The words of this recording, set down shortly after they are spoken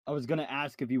I was gonna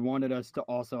ask if you wanted us to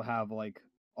also have like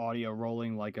audio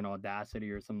rolling like an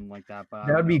Audacity or something like that, but I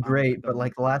That would don't know. be I don't think great, that but, would like,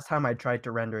 make the sense. last time I tried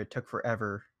to render, it took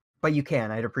forever. But you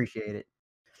can, I'd appreciate it.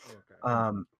 Okay.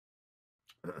 Um,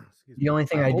 Excuse the me. only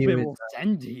thing I I hope do it is, will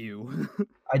send to you.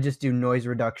 I just do noise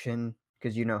reduction,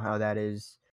 because you know how that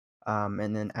is,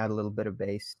 and then add a little bit of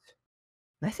bass.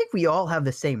 And I think we all have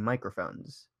the same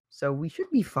microphones, so we should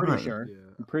be Pretty fine. sure.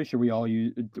 Yeah. I'm pretty sure we all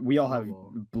have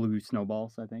Snowball. blue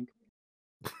snowballs, I think.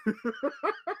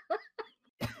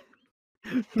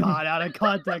 God, out of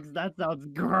context, that sounds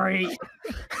great.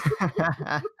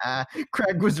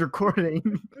 Craig was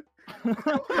recording.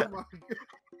 Oh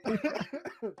my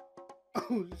god.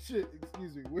 Oh shit,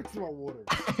 excuse me. Where's my water?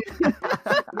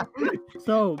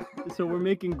 So we're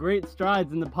making great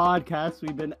strides in the podcast.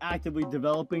 We've been actively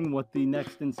developing what the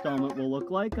next installment will look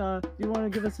like. Do you want to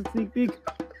give us a sneak peek?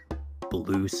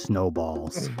 Blue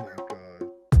snowballs. Oh my god.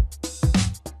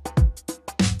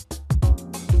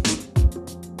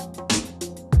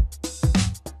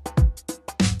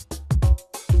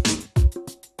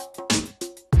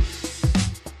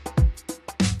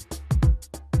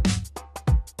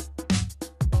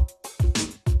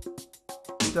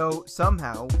 So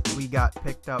somehow we got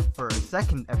picked up for a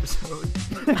second episode.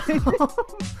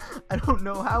 I don't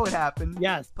know how it happened.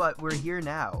 Yes, but we're here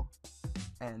now,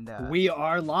 and we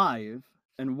are live,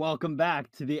 and welcome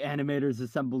back to the Animators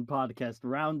Assembled podcast,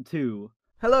 round 2.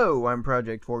 Hello, I'm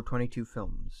Project 422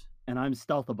 Films. And I'm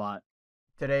Stealthabot.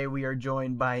 Today we are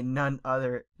joined by none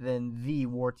other than the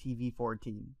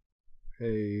WarTV14.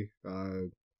 Hey,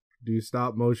 do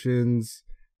stop motions,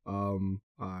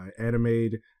 I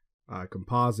animate, I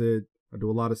composite, I do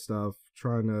a lot of stuff,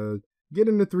 trying to get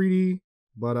into 3D,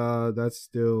 but that's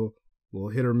still a little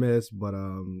hit or miss, but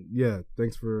yeah,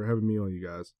 thanks for having me on, you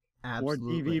guys.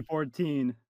 Absolutely.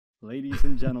 WarTV14, ladies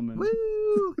and gentlemen.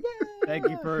 Woo! Thank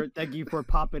you for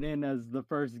popping in as the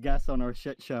first guest on our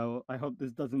shit show. I hope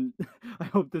this doesn't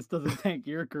tank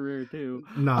your career too.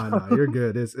 Nah, you're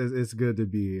good. It's good to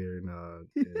be here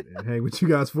and hang with you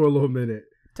guys for a little minute.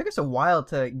 Took us a while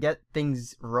to get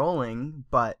things rolling,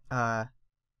 but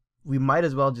we might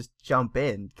as well just jump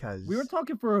in, because We were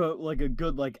talking for a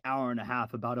good hour and a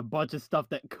half about a bunch of stuff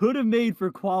that could have made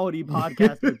for quality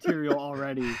podcast material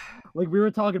already. Like, we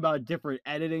were talking about different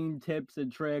editing tips and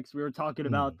tricks. We were talking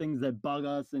about things that bug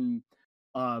us in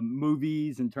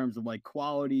movies in terms of like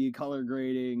quality, color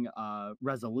grading,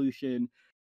 resolution.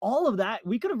 All of that,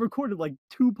 we could have recorded like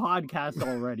 2 podcasts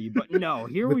already, but no,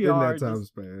 here we Within are that time just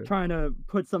span. trying to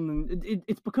put something.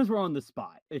 It's because we're on the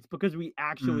spot. It's because we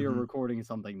actually are Mhm. recording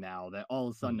something now that all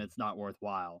of a sudden it's not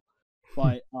worthwhile.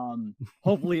 But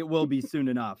hopefully it will be soon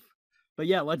enough. But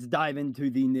yeah, let's dive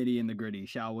into the nitty and the gritty,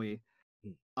 shall we?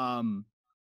 So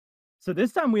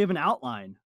this time we have an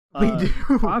outline. We do.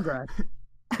 Progress.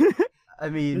 I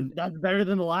mean, That's better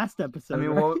than the last episode. I mean,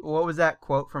 right? what was that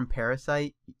quote from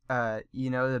Parasite?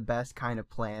 The best kind of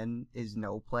plan is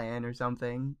no plan, or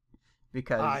something.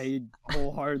 Because I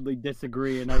wholeheartedly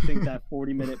disagree, and I think that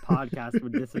 40-minute podcast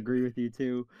would disagree with you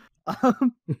too.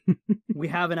 We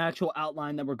have an actual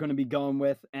outline that we're going to be going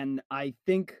with, and I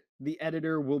think the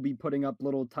editor will be putting up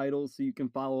little titles so you can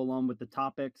follow along with the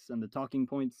topics and the talking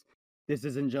points. This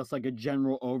isn't just like a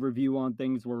general overview on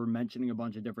things where we're mentioning a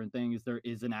bunch of different things. There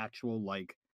is an actual,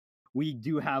 we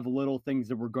do have little things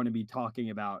that we're going to be talking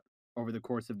about over the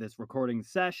course of this recording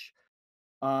sesh.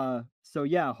 So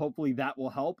yeah, hopefully that will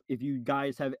help. If you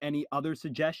guys have any other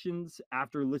suggestions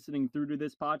after listening through to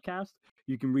this podcast,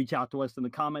 you can reach out to us in the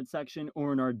comment section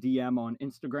or in our DM on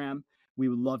Instagram. We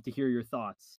would love to hear your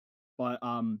thoughts. But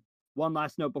one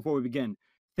last note before we begin.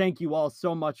 Thank you all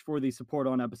so much for the support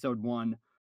on episode 1.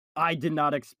 I did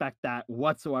not expect that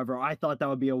whatsoever. I thought that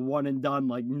would be a one and done,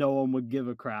 like no one would give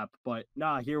a crap. But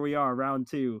nah, here we are, round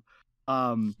 2.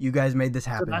 you guys made this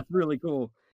happen. So that's really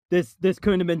cool. This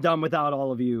couldn't have been done without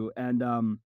all of you, and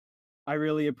I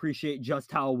really appreciate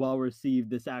just how well received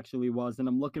this actually was, and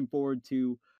I'm looking forward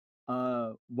to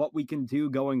what we can do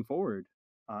going forward.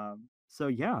 So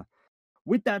yeah,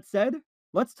 with that said,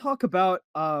 let's talk about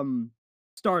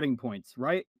starting points,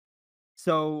 right?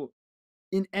 So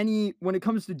when it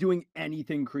comes to doing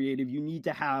anything creative, you need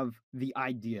to have the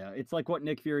idea. It's like what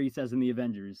Nick Fury says in the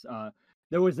Avengers.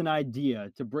 There was an idea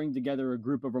to bring together a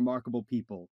group of remarkable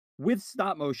people. With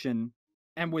stop motion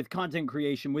and with content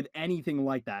creation, with anything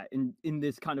like that in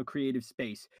this kind of creative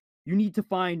space, you need to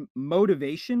find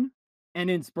motivation and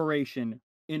inspiration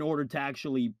in order to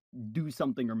actually do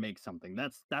something or make something.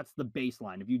 That's the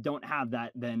baseline. If you don't have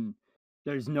that, then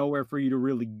there's nowhere for you to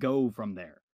really go from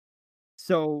there.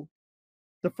 So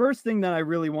the first thing that I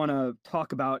really want to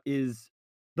talk about is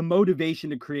the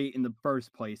motivation to create in the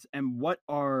first place, and what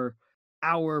are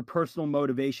our personal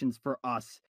motivations for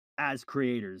us as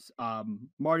creators.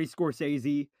 Marty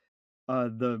Scorsese,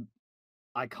 the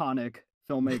iconic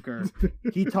filmmaker,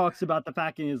 he talks about the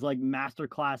fact in his like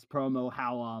masterclass promo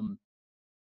how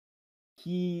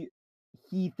he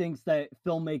thinks that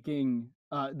filmmaking,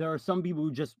 there are some people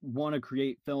who just want to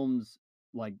create films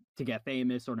like to get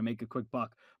famous or to make a quick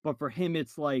buck, but for him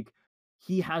it's like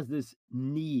he has this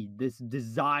need, this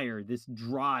desire, this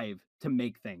drive to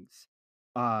make things,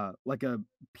 like a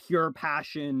pure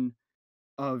passion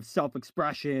of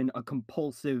self-expression, a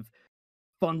compulsive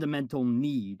fundamental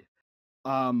need.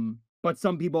 But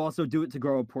some people also do it to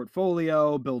grow a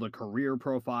portfolio, build a career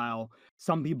profile.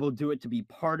 Some people do it to be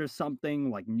part of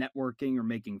something like networking or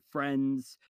making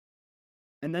friends.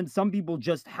 And then some people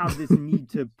just have this need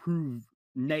to prove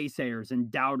naysayers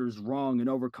and doubters wrong and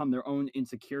overcome their own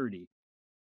insecurity.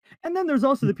 And then there's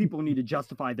also the people who need to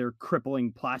justify their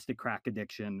crippling plastic crack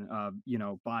addiction,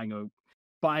 buying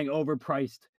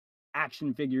overpriced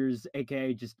action figures,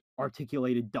 aka just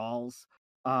articulated dolls.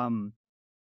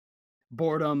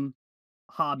 Boredom,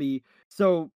 hobby.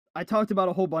 So I talked about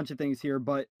a whole bunch of things here,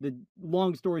 but the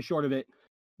long story short of it,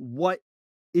 what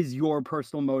is your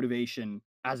personal motivation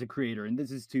as a creator? And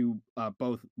this is to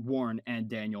both Warren and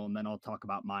Daniel, and then I'll talk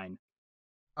about mine.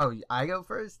 Oh, I go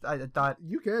first? I thought...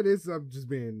 You can. I'm just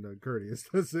being courteous.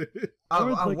 That's it.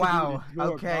 Oh, wow.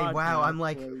 Okay, wow. I'm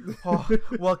like, oh,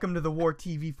 welcome to the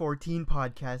WarTV14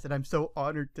 podcast, and I'm so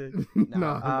honored to...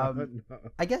 No.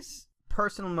 I guess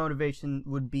personal motivation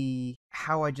would be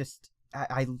how I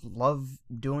love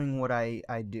doing what I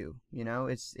do. You know,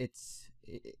 it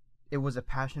was a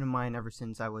passion of mine ever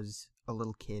since I was a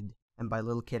little kid. And by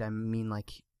little kid, I mean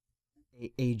like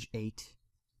age 8,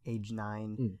 age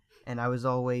 9. And I was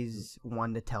always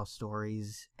one to tell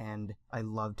stories, and I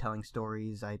love telling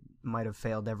stories. I might have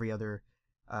failed every other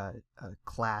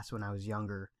class when I was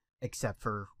younger, except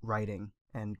for writing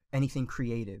and anything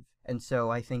creative. And so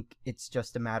I think it's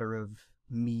just a matter of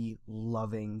me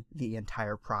loving the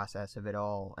entire process of it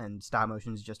all, and stop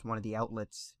motion is just one of the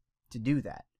outlets to do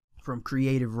that. From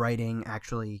creative writing,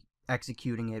 actually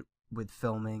executing it with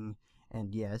filming,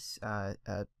 and yes,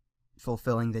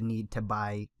 fulfilling the need to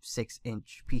buy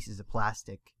 6-inch pieces of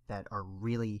plastic that are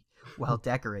really well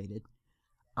decorated.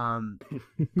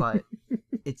 But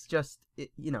it's just,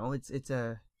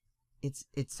 it's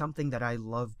something that I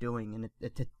love doing, and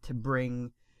to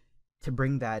bring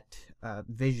that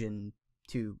vision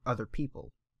to other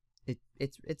people.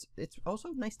 It's also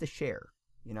nice to share.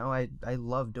 You know, I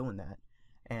love doing that,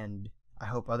 and I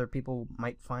hope other people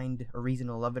might find a reason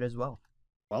to love it as well.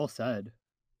 Well said.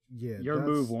 Yeah, your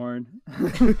move, Warren.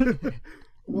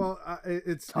 Well, I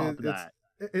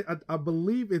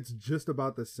believe it's just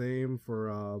about the same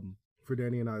for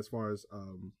Danny and I, as far as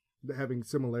having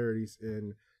similarities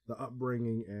in the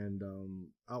upbringing and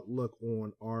outlook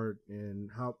on art, and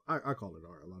how I call it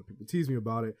art. A lot of people tease me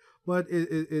about it, but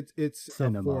it's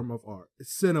cinema. A form of art.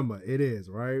 It's cinema. It is,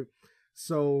 right?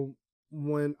 So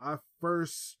when I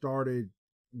first started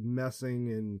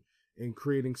messing and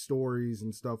creating stories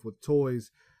and stuff with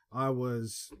toys, I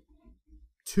was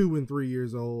 2 and 3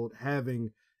 years old,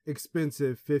 having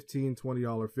expensive $15,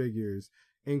 $20 figures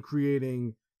and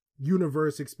creating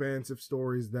universe expansive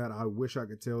stories that I wish I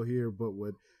could tell here, but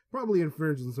would probably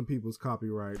infringe on some people's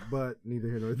copyright, but neither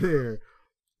here nor there.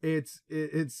 It's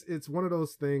one of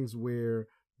those things where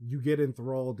you get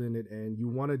enthralled in it and you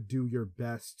want to do your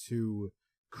best to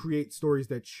create stories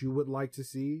that you would like to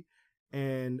see.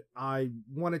 And I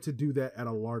wanted to do that at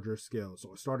a larger scale.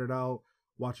 So I started out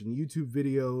watching YouTube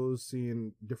videos,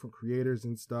 seeing different creators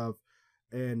and stuff,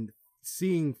 and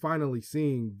finally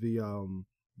seeing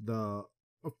the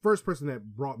first person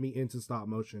that brought me into stop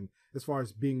motion as far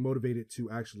as being motivated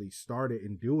to actually start it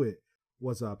and do it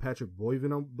was Patrick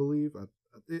Boivin, I believe.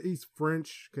 He's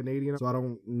French Canadian, so I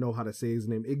don't know how to say his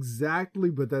name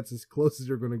exactly, but that's as close as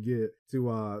you're gonna get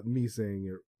to me saying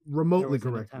it remotely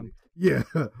correctly. Yeah.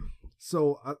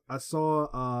 So I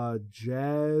saw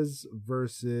Jazz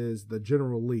versus the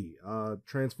General Lee,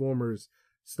 Transformers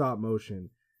stop motion,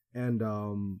 and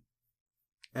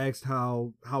asked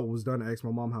how it was done. I asked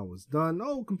my mom how it was done.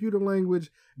 Oh, computer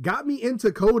language. Got me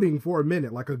into coding for a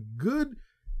minute, like a good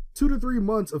 2 to 3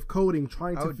 months of coding,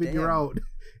 trying to figure out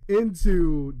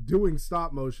into doing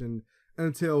stop motion,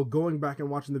 until going back and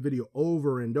watching the video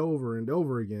over and over and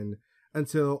over again,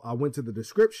 until I went to the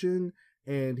description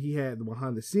and he had the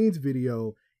behind the scenes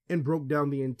video and broke down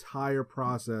the entire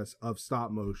process of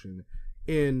stop motion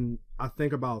in, I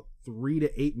think, about 3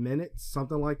 to 8 minutes,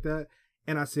 something like that.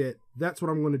 And I said, that's what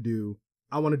I'm going to do.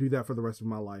 I want to do that for the rest of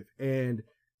my life. And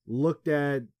looked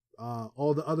at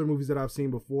all the other movies that I've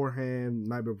seen beforehand,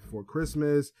 Nightmare Before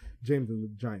Christmas, James and the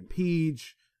Giant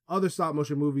Peach, other stop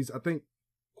motion movies. I think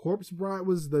Corpse Bride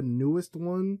was the newest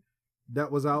one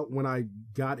that was out when I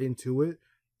got into it.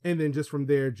 And then just from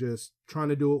there, just trying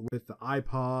to do it with the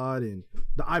iPod and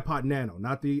the iPod Nano,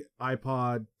 not the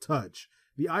iPod Touch.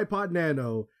 The iPod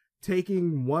Nano,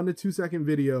 taking 1 to 2 second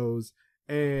videos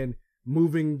and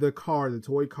moving the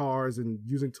toy cars, and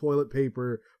using toilet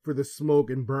paper for the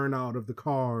smoke and burnout of the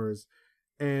cars,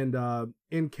 and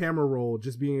in camera roll,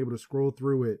 just being able to scroll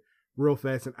through it real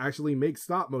fast and actually make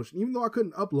stop motion. Even though I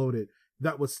couldn't upload it,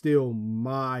 that was still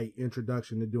my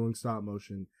introduction to doing stop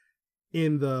motion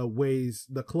in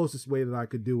the closest way that I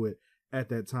could do it at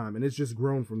that time. And it's just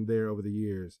grown from there over the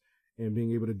years, and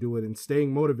being able to do it and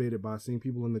staying motivated by seeing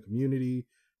people in the community,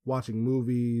 watching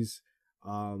movies,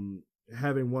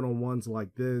 having one-on-ones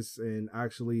like this, and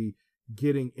actually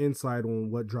getting insight on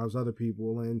what drives other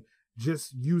people, and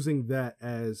just using that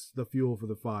as the fuel for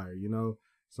the fire,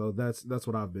 So that's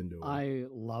what I've been doing. I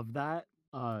love that.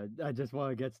 I just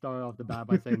want to get started off the bat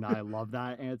by saying that I love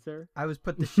that answer. I was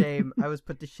put to shame.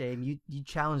 You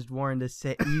challenged Warren to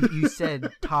say, you said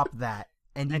top that.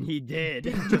 And he did.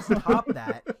 Didn't just top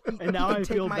that. And now I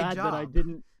feel bad that I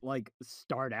didn't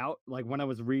start out. When I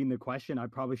was reading the question, I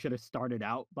probably should have started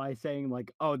out by saying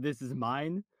oh, this is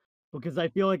mine, because I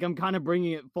feel like I'm kind of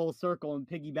bringing it full circle and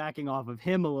piggybacking off of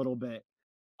him a little bit.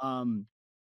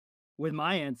 With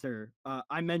my answer,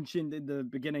 I mentioned in the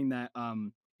beginning that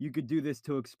you could do this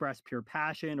to express pure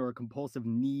passion or a compulsive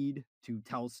need to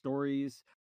tell stories,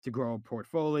 to grow a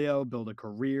portfolio, build a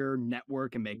career,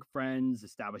 network and make friends,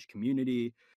 establish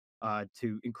community,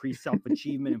 to increase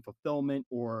self-achievement and fulfillment,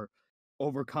 or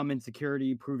overcome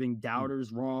insecurity, proving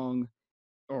doubters wrong,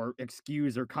 or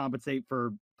excuse or compensate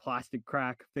for plastic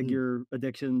crack figure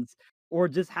addictions, or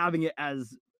just having it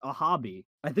as a hobby.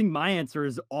 I think my answer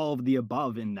is all of the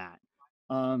above in that.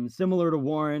 Similar to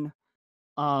Warren,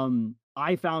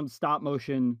 I found stop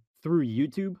motion through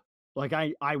YouTube.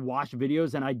 I watched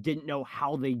videos and I didn't know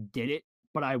how they did it,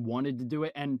 but I wanted to do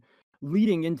it. And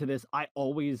leading into this, I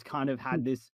always kind of had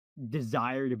this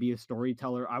desire to be a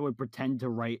storyteller. I would pretend to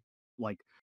write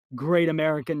great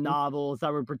American novels. I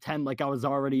would pretend I was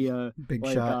already a big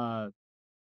shot.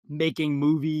 Making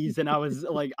movies, and I was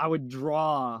I would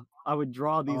draw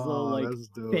these little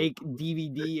fake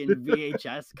DVD and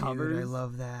VHS covers. Dude, I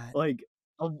love that.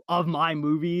 Of my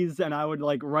movies, and I would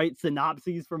write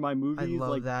synopses for my movies. I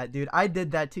love that, dude. I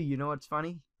did that too. You know what's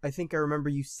funny? I think I remember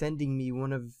you sending me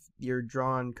one of your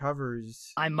drawn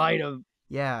covers. I might have.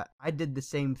 Yeah, I did the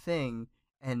same thing,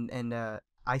 and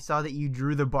I saw that you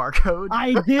drew the barcode.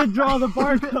 I did draw the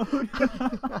barcode.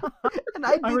 And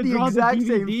I did the exact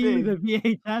same thing. The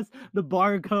VHS, the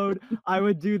barcode. I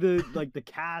would do the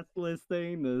cast list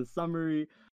thing, the summary,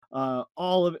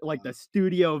 all of it, the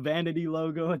studio vanity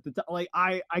logo at the top.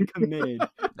 I committed.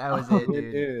 That was it,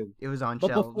 dude. It was on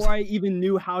shelves. But before I even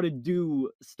knew how to do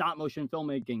stop motion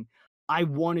filmmaking, I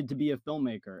wanted to be a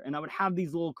filmmaker, and I would have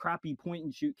these little crappy point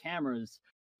and shoot cameras.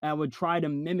 And I would try to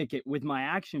mimic it with my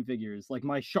action figures, like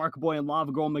my Shark Boy and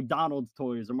Lava Girl McDonald's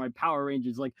toys, or my Power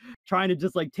Rangers, trying to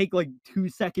just take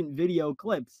 2-second video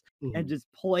clips and just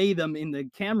play them in the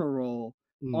camera roll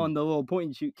on the little point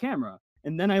and shoot camera.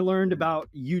 And then I learned about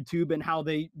YouTube and how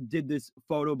they did this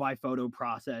photo by photo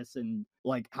process, and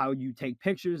how you take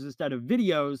pictures instead of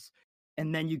videos,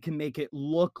 and then you can make it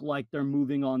look like they're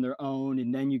moving on their own,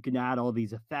 and then you can add all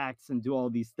these effects and do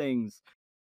all these things.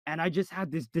 And I just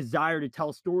had this desire to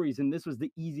tell stories, and this was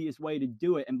the easiest way to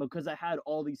do it. And because I had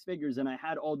all these figures and I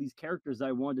had all these characters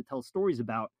I wanted to tell stories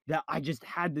about, that I just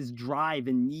had this drive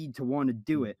and need to want to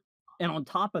do it. And on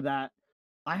top of that,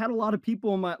 I had a lot of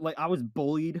people in my, I was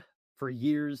bullied for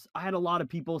years. I had a lot of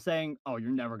people saying, oh, you're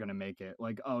never going to make it.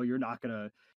 Oh, you're not going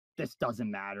to, this doesn't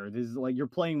matter. This is you're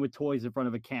playing with toys in front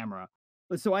of a camera.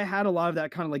 So I had a lot of that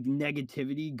kind of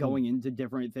negativity going into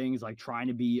different things, trying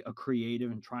to be a creative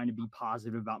and trying to be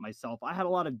positive about myself. I had a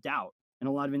lot of doubt and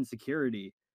a lot of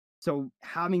insecurity. So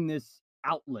having this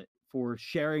outlet for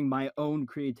sharing my own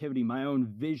creativity, my own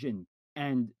vision,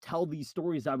 and tell these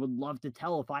stories I would love to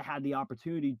tell if I had the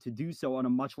opportunity to do so on a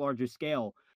much larger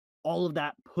scale, all of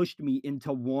that pushed me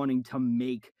into wanting to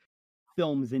make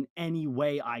films in any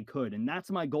way I could. And that's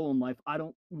my goal in life. I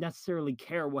don't necessarily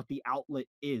care what the outlet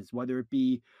is, whether it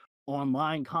be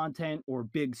online content or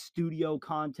big studio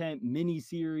content,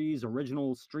 miniseries,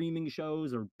 original streaming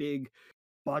shows, or big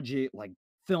budget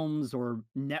films or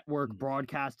network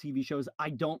broadcast TV shows. I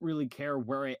don't really care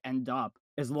where I end up,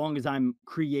 as long as I'm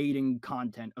creating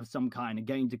content of some kind and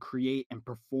getting to create and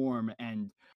perform and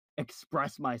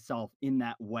express myself in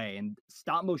that way. And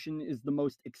stop motion is the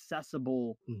most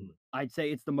accessible. I'd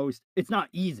say it's not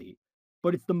easy,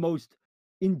 but it's the most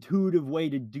intuitive way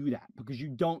to do that, because you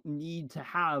don't need to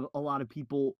have a lot of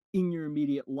people in your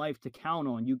immediate life to count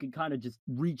on. You can kind of just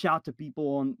reach out to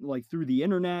people on, like, through the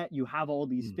internet. You have all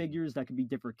these figures that could be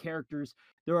different characters.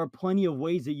 There are plenty of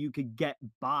ways that you could get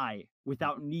by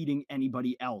without needing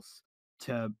anybody else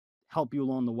to help you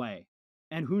along the way.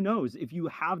 And who knows, if you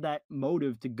have that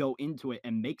motive to go into it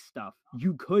and make stuff,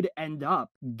 you could end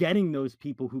up getting those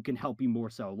people who can help you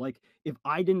more so. Like, if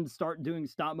I didn't start doing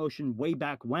stop motion way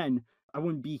back when, I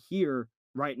wouldn't be here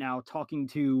right now talking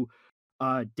to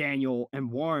Daniel and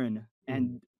Warren.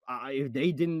 And if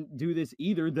they didn't do this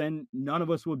either, then none of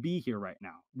us would be here right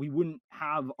now. We wouldn't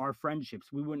have our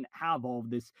friendships. We wouldn't have all of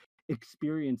this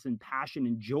experience and passion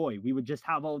and joy. We would just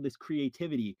have all this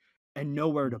creativity and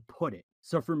nowhere to put it.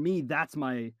 So for me, that's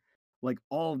my, like,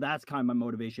 all of that's kind of my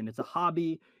motivation. It's a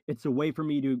hobby. It's a way for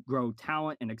me to grow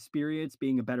talent and experience,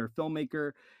 being a better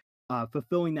filmmaker,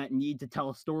 fulfilling that need to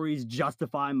tell stories,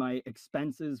 justify my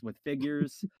expenses with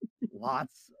figures,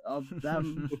 lots of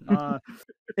them.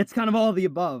 It's kind of all of the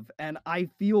above, and I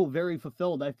feel very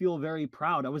fulfilled. I feel very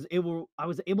proud. I was able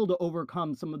to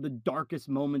overcome some of the darkest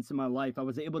moments in my life. I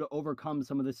was able to overcome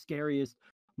some of the scariest,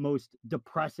 most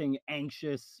depressing,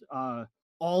 anxious,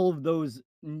 all of those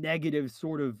negative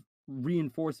sort of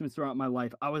reinforcements throughout my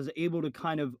life. I was able to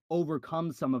kind of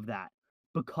overcome some of that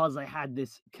because I had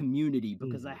this community,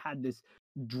 because I had this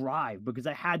drive, because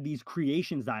I had these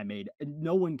creations I made. And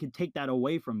no one could take that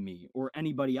away from me or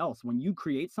anybody else. When you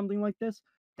create something like this,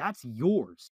 that's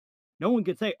yours. No one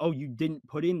could say, oh, you didn't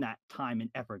put in that time and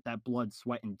effort, that blood,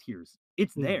 sweat, and tears.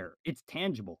 It's there. It's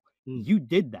tangible. You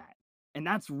did that. And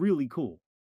that's really cool.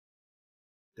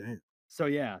 Damn. So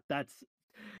yeah, that's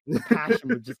the passion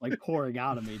was just like pouring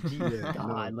out of me. Jesus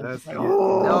God, no, like,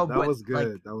 that was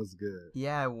good. Like, that was good.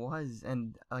 Yeah, it was,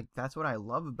 and like that's what I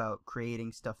love about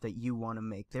creating stuff that you want to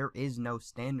make. There is no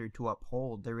standard to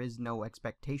uphold. There is no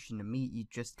expectation to meet. You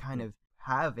just kind of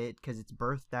have it because it's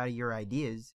birthed out of your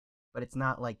ideas. But it's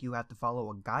not like you have to follow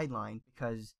a guideline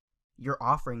because you're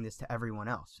offering this to everyone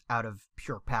else out of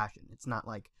pure passion. It's not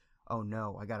like, oh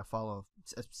no, I gotta follow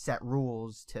set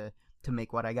rules to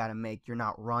make what I gotta make. You're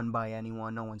not run by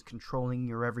anyone. No one's controlling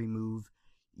your every move.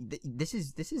 This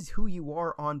is who you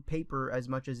are on paper as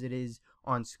much as it is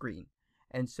on screen.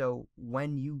 And so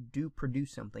when you do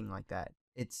produce something like that,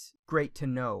 it's great to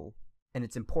know, and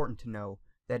it's important to know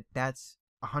that that's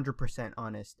 100%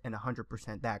 honest and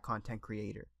 100% that content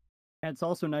creator. And it's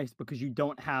also nice because you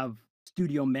don't have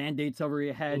studio mandates over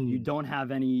your head. You don't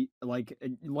have any, like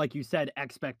you said,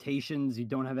 expectations. You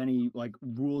don't have any, like,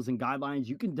 rules and guidelines.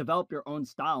 You can develop your own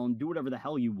style and do whatever the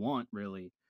hell you want,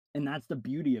 really. And that's the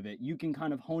beauty of it. You can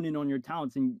kind of hone in on your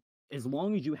talents, and as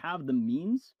long as you have the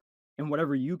means and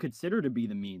whatever you consider to be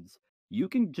the means, you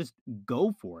can just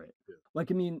go for it.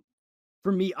 Like, I mean,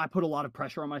 for me, I put a lot of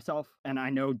pressure on myself, and I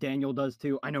know Daniel does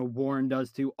too. I know Warren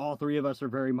does too. All three of us are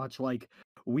very much like,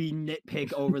 we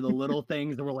nitpick over the little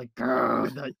things, and we're like,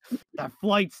 that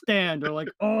flight stand, or like,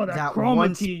 oh, that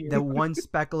chroma key. The one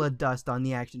speckle of dust on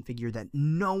the action figure that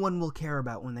no one will care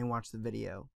about when they watch the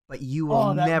video, but you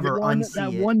will never unsee it.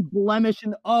 That one blemish,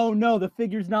 and oh no, the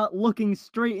figure's not looking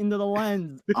straight into the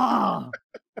lens. Oh,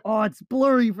 it's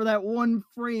blurry for that one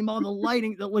frame. All the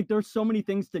lighting, like, there's so many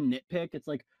things to nitpick. It's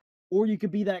like, or you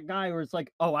could be that guy where it's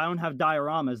like, oh, I don't have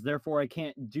dioramas, therefore I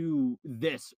can't do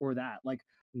this or that. Like,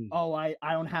 oh, I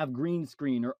don't have green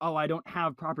screen, or oh, I don't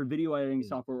have proper video editing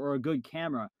software or a good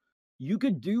camera. You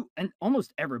could do, and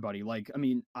almost everybody, like, I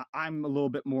mean, I'm a little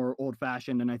bit more old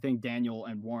fashioned, and I think Daniel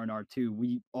and Warren are too.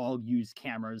 We all use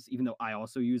cameras, even though I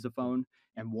also use a phone,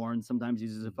 and Warren sometimes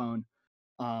uses a phone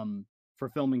for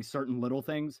filming certain little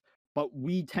things. But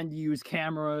we tend to use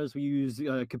cameras. We use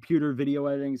computer video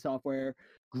editing software,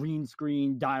 green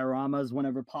screen, dioramas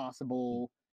whenever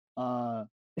possible.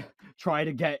 Try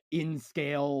to get in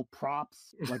scale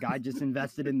props. Like, I just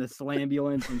invested in the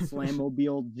Slambulance and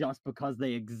Slammobile just because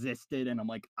they existed, and I'm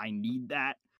like, I need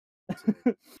that.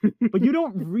 But you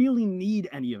don't really need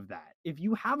any of that. If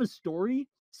you have a story,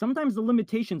 sometimes the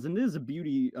limitations, and this is the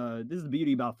beauty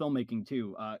about filmmaking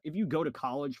too. If you go to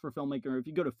college for filmmaking, or if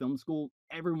you go to film school,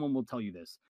 everyone will tell you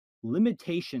this.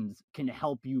 Limitations can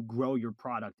help you grow your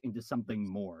product into something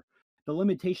more. The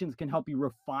limitations can help you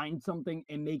refine something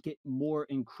and make it more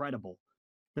incredible.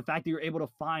 The fact that you're able to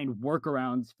find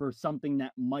workarounds for something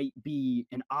that might be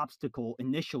an obstacle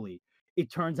initially,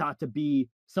 it turns out to be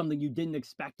something you didn't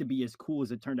expect to be as cool as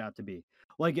it turned out to be.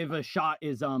 Like, if a shot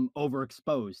is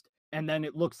overexposed, and then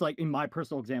it looks like, in my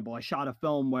personal example, I shot a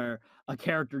film where a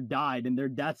character died and their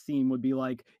death scene would be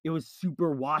like, it was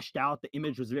super washed out, the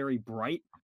image was very bright,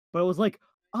 but it was like,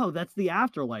 oh, that's the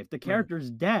afterlife, the character's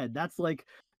dead, that's like,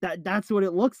 that's what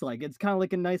it looks like. It's kind of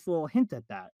like a nice little hint at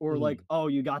that. Or like, oh,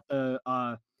 you got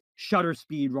the shutter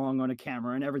speed wrong on a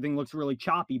camera and everything looks really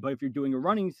choppy, but if you're doing a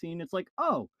running scene, it's like,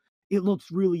 oh, it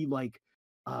looks really like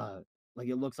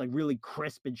it looks like really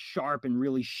crisp and sharp and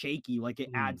really shaky, like it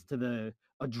adds to the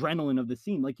adrenaline of the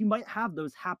scene. Like you might have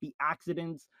those happy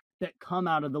accidents that come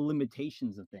out of the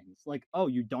limitations of things. Like, oh,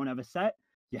 you don't have a set,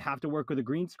 you have to work with a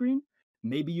green screen.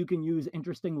 Maybe you can use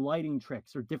interesting lighting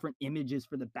tricks or different images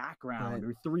for the background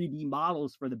or 3D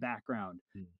models for the background.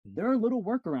 There are little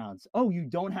workarounds. Oh, you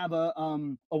don't have a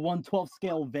 1/12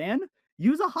 scale van?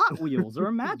 Use a Hot Wheels or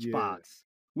a Matchbox,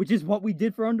 which is what we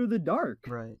did for Under the Dark.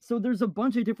 Right. So there's a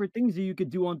bunch of different things that you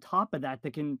could do on top of that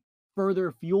that can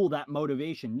further fuel that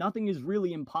motivation. Nothing is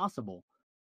really impossible.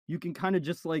 You can kind of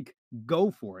just like go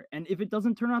for it. And if it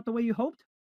doesn't turn out the way you hoped,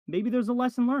 maybe there's a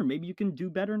lesson learned. Maybe you can do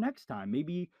better next time.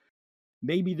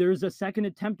 Maybe there's a second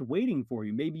attempt waiting for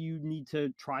you. Maybe you need to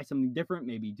try something different,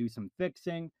 maybe do some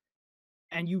fixing,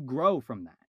 and you grow from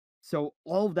that. So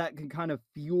all of that can kind of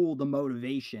fuel the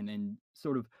motivation and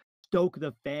sort of stoke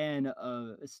the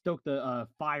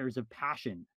fires of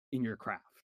passion in your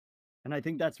craft. And I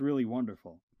think that's really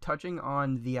wonderful. Touching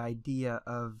on the idea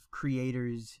of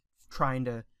creators trying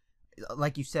to,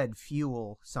 like you said,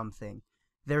 fuel something,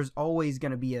 there's always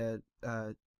going to be a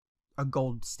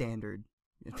gold standard.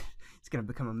 It's going to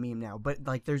become a meme now, but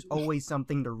like there's always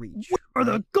something to reach. We're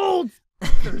the gold.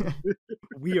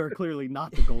 We are clearly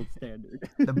not the gold standard.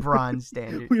 The bronze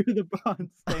standard. We're the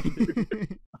bronze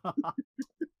standard.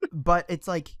 But it's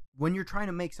like when you're trying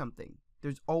to make something,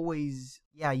 there's always,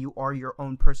 you are your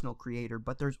own personal creator,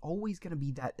 but there's always going to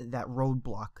be that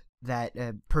roadblock that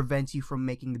prevents you from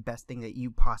making the best thing that you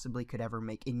possibly could ever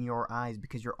make in your eyes,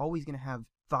 because you're always going to have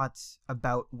thoughts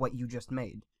about what you just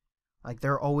made. Like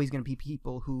there are always going to be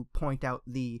people who point out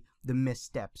the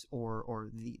missteps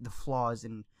or the flaws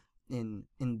in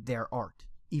their art,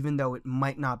 even though it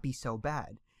might not be so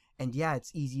bad. And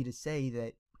it's easy to say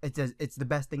that it's the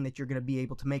best thing that you're going to be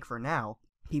able to make for now.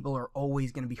 People are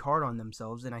always going to be hard on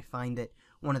themselves, and I find that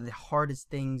one of the hardest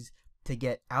things to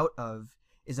get out of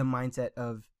is a mindset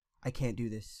of, I can't do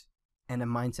this, and a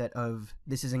mindset of,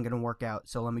 this isn't going to work out,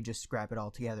 so let me just scrap it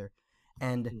all together.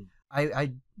 And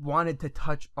I wanted to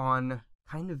touch on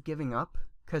kind of giving up,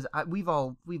 because we've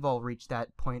all reached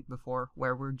that point before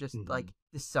where we're just like,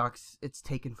 this sucks, it's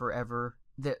taken forever.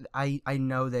 I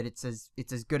know that it's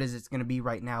as good as it's going to be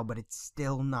right now, but it's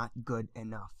still not good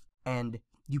enough. And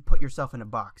you put yourself in a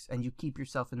box and you keep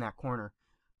yourself in that corner.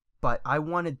 But I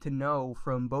wanted to know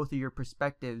from both of your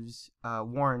perspectives,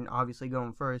 Warren obviously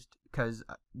going first, because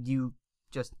you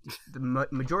just the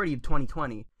majority of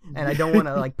 2020, and I don't want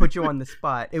to like put you on the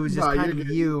spot. It was just kind of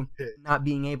you not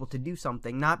being able to do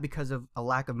something, not because of a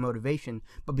lack of motivation,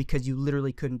 but because you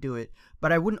literally couldn't do it.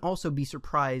 But I wouldn't also be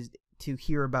surprised to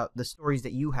hear about the stories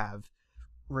that you have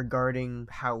regarding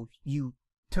how you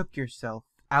took yourself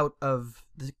out of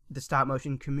the stop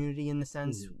motion community, in the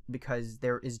sense because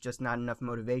there is just not enough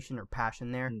motivation or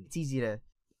passion there. It's easy to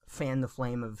fan the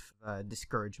flame of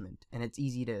discouragement, and it's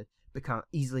easy to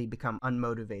easily become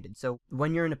unmotivated. So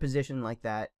when you're in a position like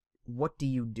that, what do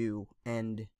you do,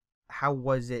 and how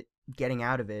was it getting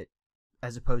out of it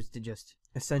as opposed to just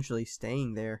essentially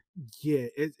staying there?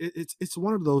 It's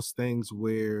one of those things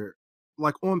where,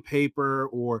 like, on paper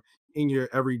or in your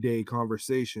everyday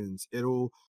conversations,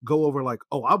 it'll go over like,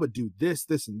 oh, I would do this,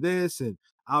 this, and this, and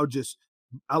I'll just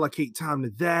allocate time to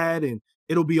that, and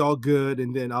it'll be all good,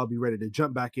 and then I'll be ready to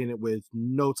jump back in it with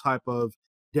no type of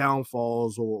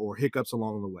downfalls or hiccups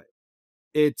along the way.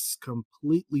 It's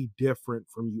completely different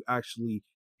from you actually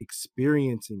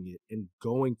experiencing it and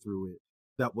going through it,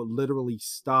 that would literally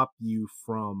stop you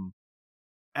from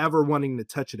ever wanting to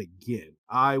touch it again.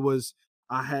 I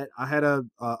had a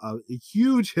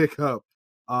huge hiccup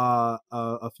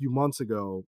a few months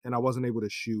ago, and I wasn't able to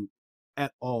shoot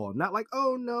at all. Not like,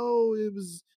 oh no,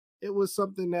 it was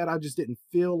something that I just didn't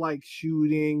feel like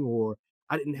shooting, or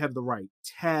I didn't have the right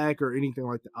tech or anything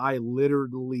like that. I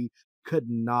literally could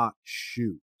not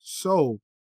shoot. So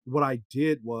what I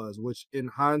did was, which in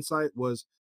hindsight was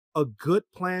a good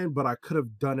plan, but I could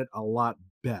have done it a lot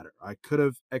better. I could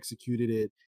have executed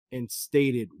it and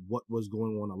stated what was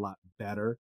going on a lot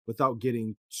better without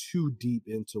getting too deep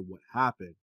into what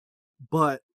happened.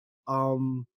 But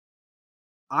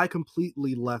I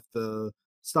completely left the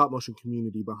stop motion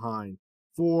community behind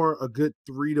for a good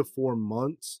 3 to 4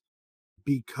 months,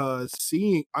 because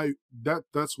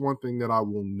that's one thing that I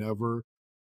will never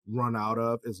run out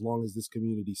of as long as this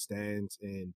community stands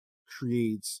and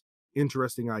creates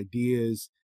interesting ideas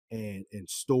and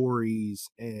stories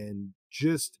and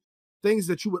just things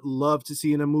that you would love to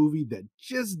see in a movie that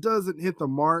just doesn't hit the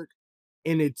mark,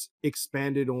 and it's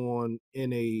expanded on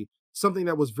in a something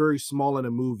that was very small in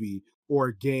a movie or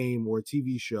a game or a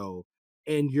TV show,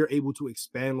 and you're able to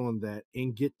expand on that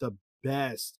and get the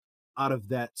best out of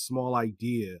that small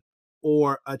idea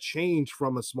or a change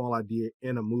from a small idea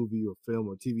in a movie or film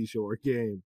or TV show or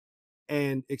game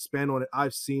and expand on it.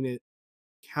 I've seen it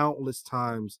countless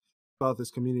times about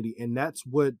this community, and that's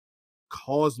what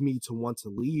caused me to want to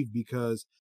leave, because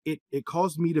it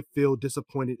caused me to feel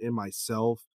disappointed in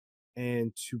myself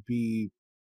and to be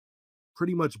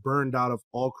pretty much burned out of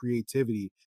all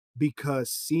creativity,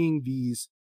 because seeing these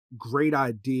great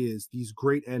ideas, these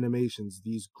great animations,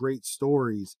 these great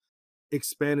stories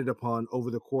expanded upon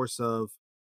over the course of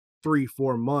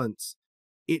 3-4 months,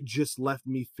 it just left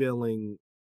me feeling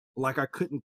like I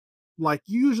couldn't, like,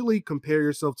 usually compare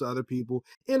yourself to other people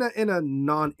in a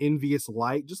non-envious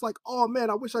light, just like, oh man,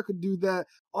 I wish I could do that.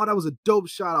 Oh, that was a dope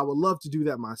shot. I would love to do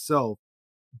that myself.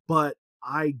 But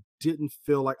I didn't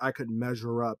feel like I could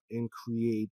measure up and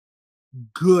create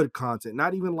good content.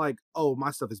 Not even like, oh,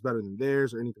 my stuff is better than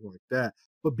theirs or anything like that,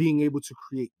 but being able to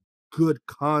create good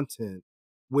content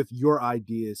with your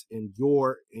ideas and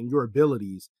your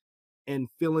abilities, and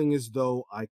feeling as though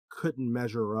I couldn't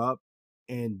measure up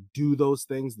and do those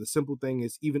things. The simple thing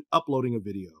is even uploading a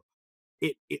video.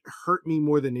 It hurt me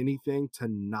more than anything to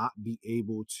not be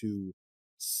able to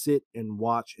sit and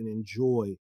watch and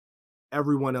enjoy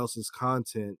everyone else's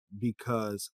content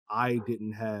because I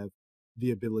didn't have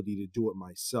the ability to do it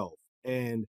myself.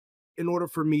 And in order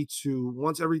for me to,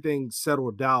 once everything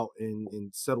settled out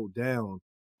and settled down,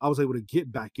 I was able to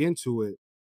get back into it.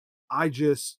 I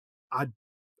just, I,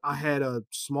 I had a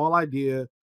small idea,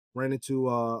 ran into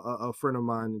a friend of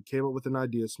mine, and came up with an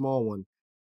idea, a small one,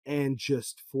 and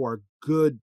just for a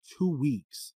good 2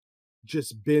 weeks,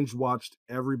 just binge watched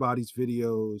everybody's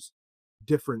videos,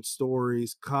 different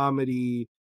stories, comedy,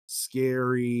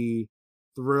 scary,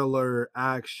 thriller,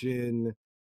 action,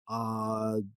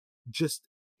 uh, just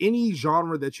any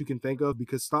genre that you can think of,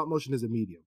 because stop motion is a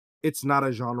medium. It's not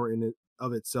a genre in it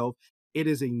of itself. It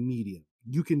is a medium.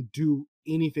 You can do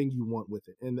anything you want with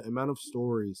it. And the amount of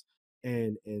stories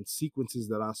and sequences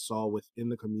that I saw within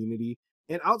the community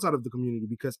and outside of the community,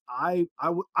 because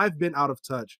I've been out of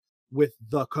touch with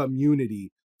the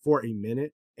community for a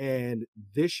minute, and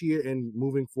this year and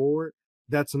moving forward,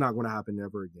 that's not going to happen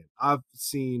ever again. I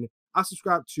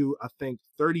subscribe to, I think,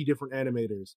 30 different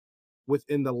animators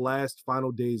within the last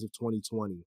final days of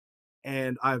 2020,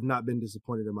 and I have not been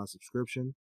disappointed in my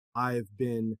subscription. I've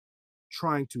been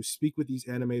trying to speak with these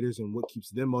animators and what keeps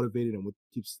them motivated and what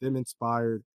keeps them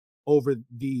inspired over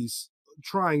these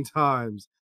trying times.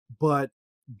 But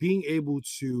being able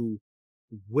to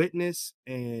witness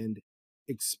and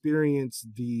experience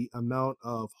the amount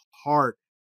of heart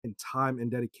and time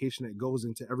and dedication that goes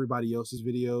into everybody else's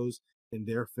videos and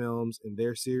their films and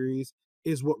their series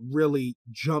is what really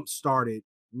jump started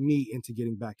me into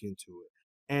getting back into it.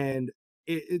 And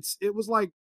it was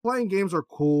like, playing games are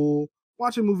cool,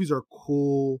 watching movies are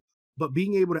cool, but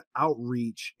being able to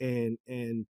outreach and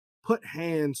put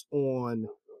hands on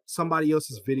somebody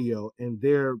else's video and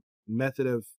their method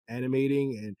of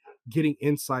animating and getting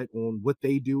insight on what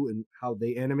they do and how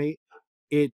they animate,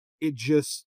 it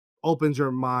just opens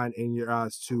your mind and your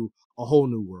eyes to a whole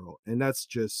new world. And that's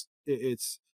just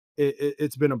it's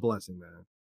been a blessing, man.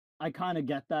 I kind of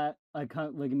get that. I kind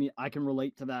of like me. I can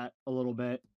relate to that a little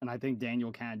bit, and I think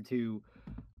Daniel can too.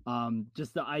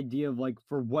 Just the idea of, like,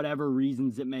 for whatever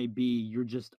reasons it may be, you're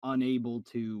just unable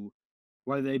to,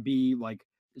 whether they be like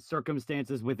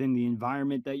circumstances within the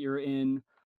environment that you're in,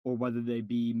 or whether they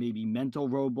be maybe mental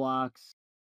roadblocks,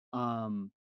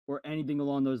 um, or anything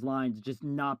along those lines, just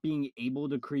not being able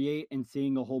to create and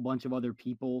seeing a whole bunch of other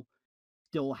people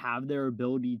still have their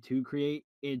ability to create.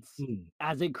 It's, Mm.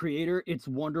 as a creator, it's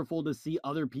wonderful to see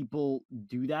other people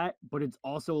do that, but it's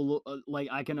also like,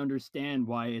 I can understand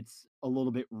why it's a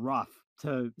little bit rough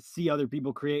to see other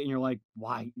people create and you're like,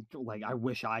 why? Like, I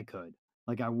wish I could.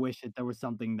 Like, I wish that there was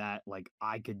something that, like,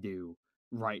 I could do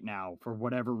right now for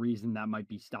whatever reason that might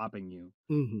be stopping you.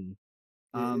 Hmm.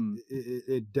 Um,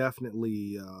 It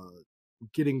definitely,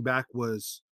 getting back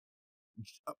was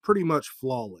pretty much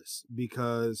flawless,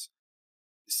 because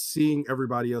seeing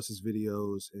everybody else's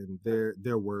videos and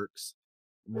their works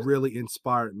really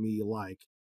inspired me, like,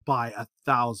 by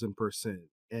 1,000%.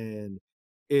 And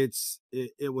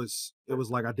it was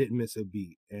like I didn't miss a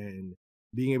beat. And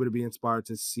being able to be inspired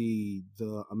to see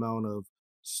the amount of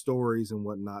stories and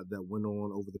whatnot that went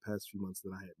on over the past few months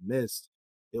that I had missed,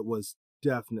 it was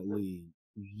definitely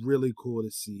really cool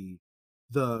to see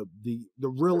the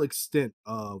real extent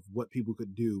of what people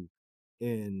could do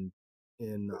in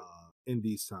in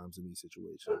these times, in these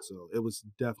situations. So it was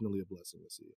definitely a blessing to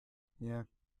see. Yeah.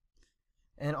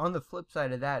 And on the flip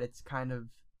side of that, it's kind of,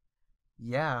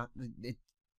 yeah, it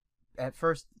at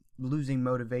first losing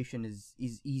motivation is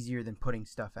easier than putting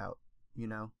stuff out, you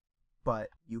know? But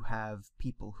you have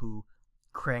people who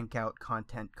crank out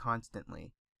content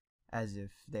constantly as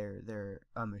if they're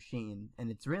a machine,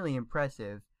 and it's really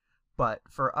impressive. But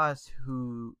for us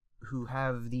who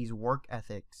have these work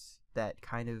ethics that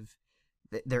kind of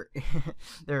they're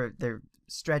they're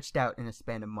stretched out in a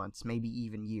span of months, maybe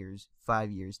even years, 5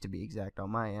 years to be exact on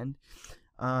my end.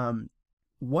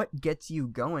 What gets you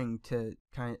going to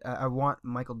I want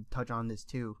Michael to touch on this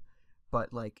too,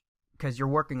 but like, because you're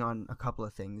working on a couple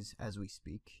of things as we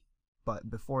speak. But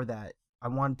before that, I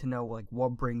wanted to know, like,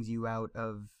 what brings you out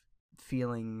of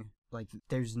feeling like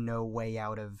there's no way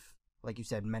out of, like you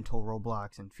said, mental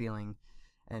roadblocks, and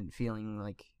feeling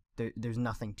like there's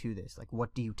nothing to this. Like,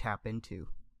 what do you tap into?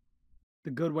 The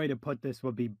good way to put this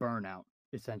would be burnout,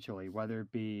 essentially, whether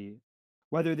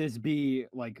this be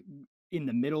like in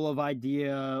the middle of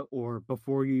idea, or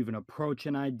before you even approach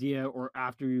an idea, or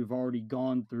after you've already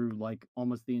gone through like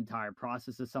almost the entire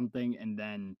process of something, and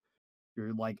then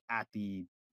you're like at the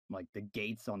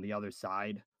gates on the other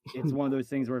side. It's one of those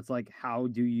things where it's like, how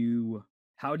do you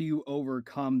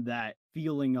overcome that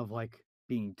feeling of like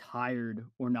being tired,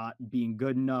 or not being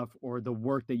good enough, or the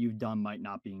work that you've done might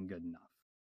not being good enough?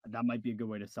 That might be a good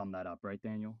way to sum that up, right,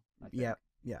 Daniel? I think. Yeah,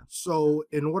 yeah. So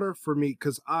in order for me,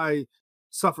 because I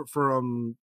suffered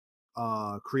from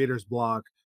creator's block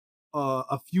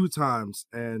a few times,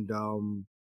 and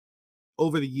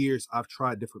over the years I've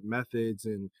tried different methods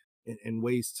and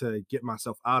ways to get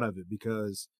myself out of it,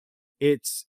 because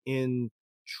it's in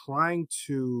trying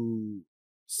to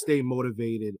stay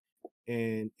motivated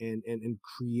and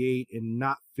create, and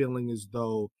not feeling as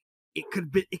though it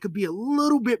could be a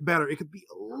little bit better, it could be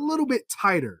a little bit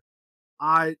tighter.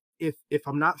 If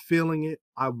I'm not feeling it,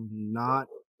 I will not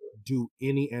do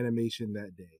any animation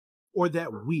that day or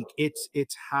that week. It's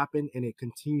happened, and it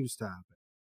continues to happen.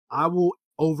 I will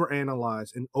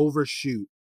overanalyze and overshoot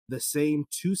the same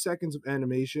 2 seconds of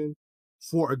animation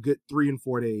for a good 3 and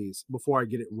 4 days before I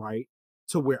get it right,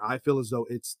 to where I feel as though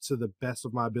it's to the best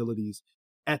of my abilities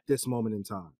at this moment in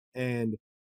time. And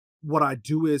what I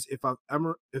do is, if I'm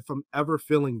ever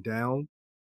feeling down,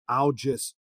 I'll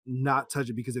just not touch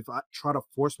it, because if I try to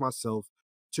force myself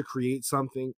to create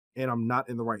something and I'm not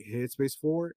in the right headspace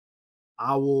for it,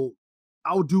 I will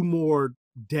I'll do more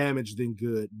damage than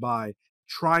good by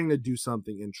trying to do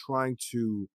something and trying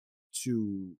to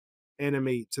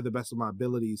animate to the best of my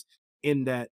abilities in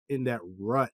that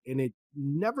rut, and it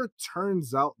never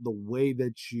turns out the way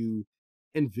that you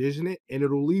envision it, and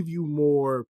it'll leave you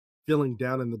more feeling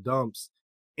down in the dumps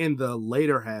in the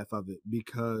later half of it,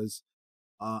 because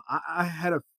I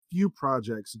had a few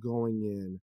projects going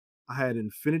in. I had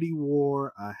Infinity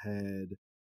War. I had,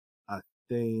 I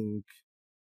think,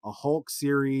 a Hulk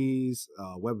series,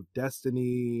 Web of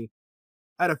Destiny.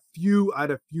 I had a few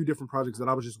different projects that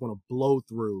I was just going to blow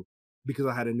through, because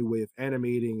I had a new way of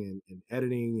animating and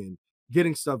editing and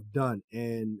getting stuff done.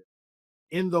 And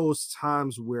in those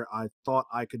times where I thought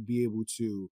I could be able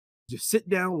to just sit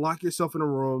down, lock yourself in a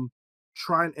room,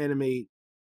 try and animate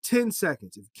 10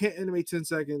 seconds. If you can't animate 10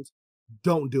 seconds,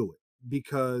 don't do it.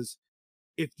 Because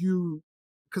if you,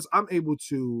 because I'm able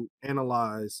to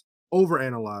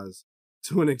overanalyze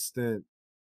to an extent,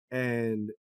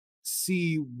 and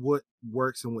see what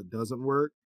works and what doesn't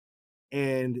work.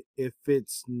 And if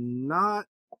it's not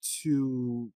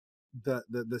to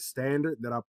the standard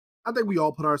that I think we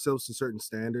all put ourselves to certain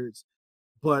standards,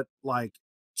 but like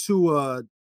to a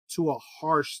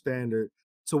harsh standard,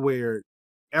 to where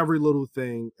every little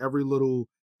thing, every little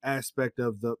aspect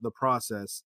of the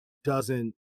process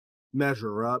doesn't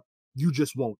measure up, you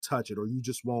just won't touch it, or you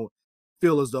just won't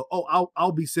feel as though, oh,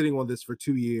 I'll be sitting on this for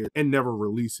 2 years and never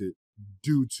release it,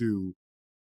 due to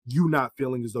you not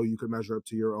feeling as though you could measure up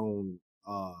to your own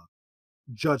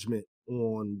judgment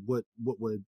on what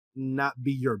would not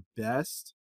be your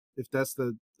best, if that's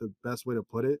the best way to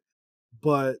put it.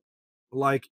 But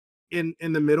like in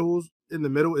the middle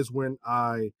is when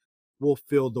I will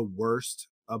feel the worst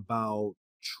about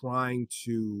trying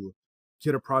to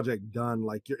get a project done.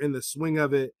 Like, you're in the swing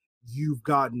of it, you've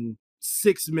gotten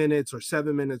 6 minutes or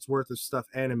 7 minutes worth of stuff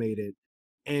animated,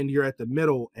 and you're at the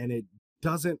middle, and it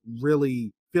doesn't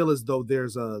really feel as though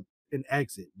there's an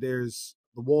exit. The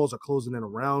walls are closing in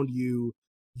around you.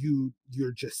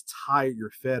 you're just tired,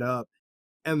 you're fed up.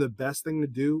 And the best thing to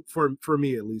do, for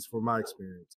me at least, for my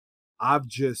experience, I've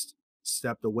just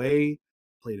stepped away,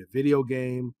 played a video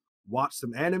game, watched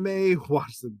some anime,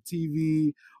 watched some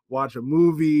TV, watch a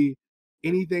movie,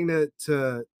 anything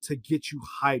to get you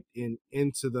hyped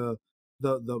into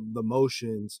the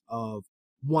motions of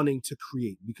wanting to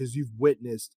create, because you've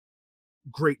witnessed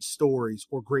great stories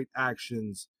or great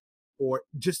actions or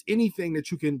just anything that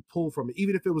you can pull from it,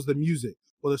 even if it was the music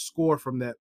or the score from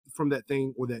that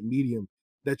thing or that medium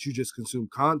that you just consume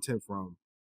content from.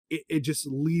 It just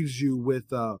leaves you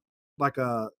with like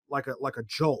a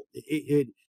jolt. It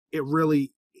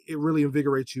really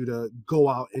invigorates you to go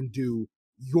out and do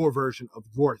your version of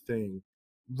your thing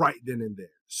right then and there.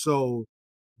 So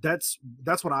that's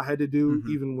what I had to do, Mm-hmm.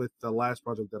 even with the last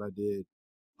project that I did.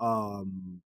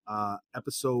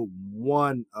 Episode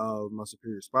 1 of my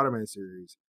Superior Spider-Man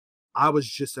series, I was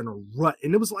just in a rut,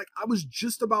 and it was like I was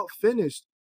just about finished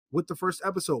with the first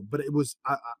episode, but it was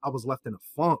I was left in a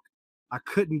funk. I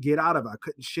couldn't get out of it. I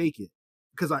couldn't shake it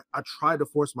because I tried to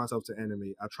force myself to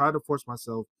animate. I tried to force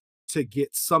myself to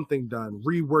get something done,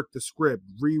 rework the script,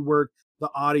 rework the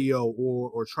audio,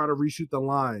 or try to reshoot the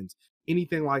lines,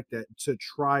 anything like that, to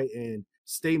try and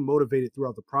stay motivated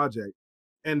throughout the project.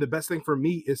 And the best thing for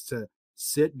me is to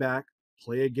sit back,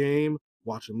 play a game,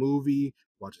 watch a movie,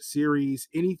 watch a series,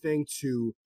 anything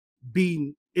to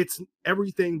be, it's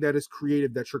everything that is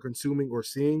creative that you're consuming or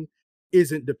seeing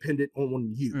isn't dependent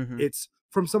on you. Mm-hmm. It's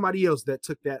from somebody else that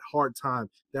took that hard time,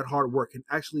 that hard work, and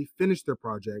actually finished their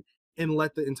project and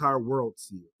let the entire world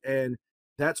see it. And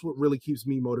that's what really keeps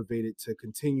me motivated to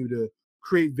continue to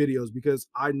create videos, because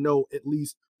I know at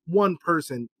least one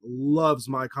person loves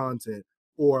my content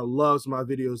or loves my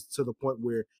videos to the point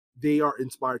where they are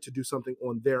inspired to do something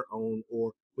on their own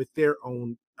or with their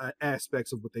own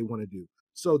aspects of what they want to do.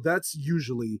 So that's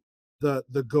usually the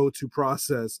go-to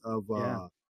process of Yeah.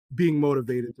 being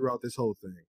motivated throughout this whole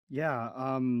thing. Yeah,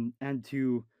 and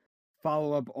to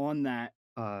follow up on that,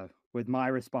 with my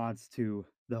response to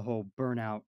the whole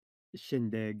burnout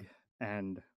shindig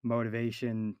and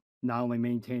motivation, not only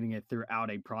maintaining it throughout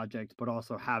a project, but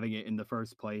also having it in the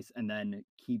first place and then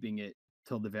keeping it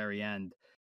till the very end.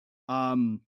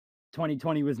 Um,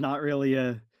 2020 was not really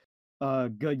a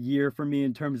good year for me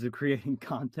in terms of creating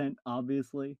content,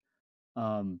 obviously.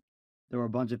 Um, there were a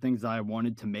bunch of things I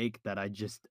wanted to make that I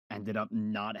just ended up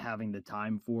not having the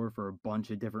time for a bunch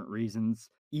of different reasons.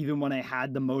 Even when I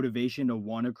had the motivation to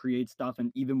want to create stuff,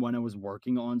 and even when I was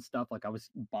working on stuff, like I was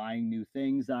buying new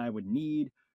things that I would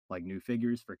need, like new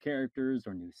figures for characters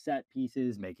or new set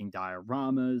pieces, making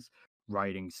dioramas,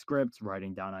 writing scripts,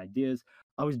 writing down ideas.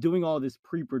 I was doing all this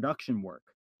pre-production work,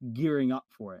 gearing up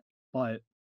for it. But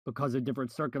because of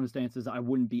different circumstances, I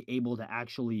wouldn't be able to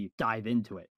actually dive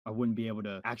into it. I wouldn't be able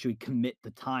to actually commit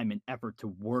the time and effort to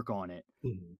work on it.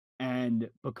 Mhm. And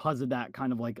because of that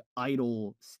kind of like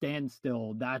idle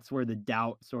standstill, that's where the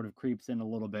doubt sort of creeps in a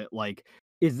little bit. Like,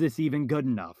 is this even good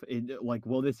enough? Like,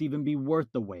 will this even be worth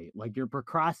the wait? Like, you're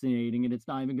procrastinating and it's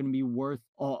not even going to be worth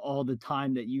all the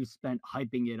time that you spent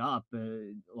hyping it up,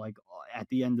 at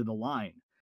the end of the line.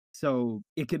 So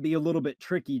it could be a little bit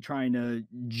tricky trying to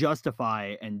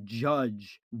justify and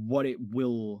judge what it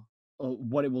will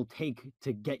take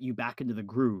to get you back into the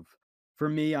groove. For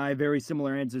me, I have very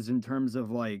similar answers in terms of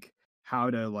like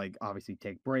how to like obviously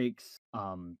take breaks,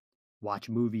 watch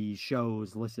movies,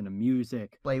 shows, listen to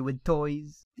music. Play with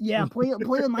toys. Yeah, play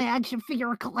with my action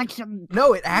figure collection.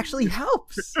 No, it actually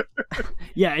helps.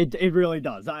 Yeah, it really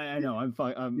does. I know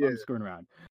Yeah. I'm screwing around.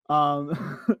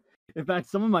 In fact,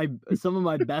 some of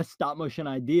my best stop motion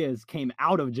ideas came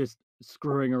out of just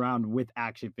screwing around with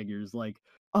action figures. Like,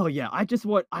 oh yeah, I just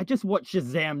want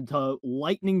Shazam to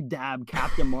lightning dab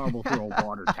Captain Marvel through a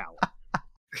water tower.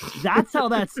 That's how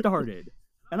that started,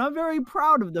 and I'm very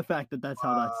proud of the fact that that's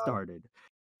how that started.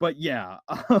 But yeah,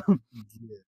 Yeah.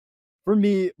 for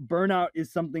me, burnout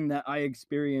is something that I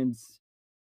experience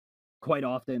quite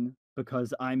often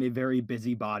because I'm a very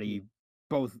busybody,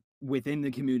 both within the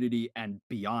community and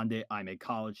beyond it. I'm a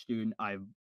college student. I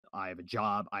have a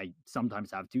job. I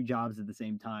sometimes have two jobs at the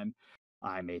same time.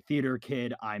 I'm a theater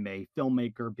kid. I'm a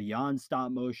filmmaker beyond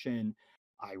stop motion.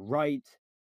 I write.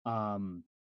 Um,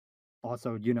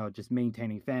 Also, just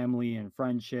maintaining family and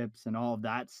friendships and all of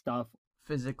that stuff.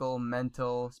 Physical,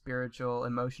 mental, spiritual,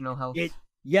 emotional health.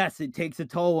 Yes, it takes a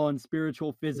toll on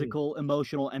spiritual, Mm. physical,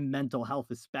 emotional, and mental health,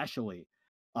 especially.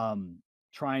 Um,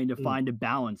 Trying to Mm. find a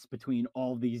balance between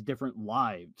all these different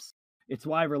lives. It's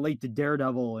why I relate to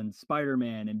Daredevil and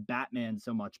Spider-Man and Batman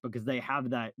so much, because they have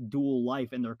that dual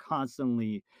life and they're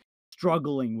constantly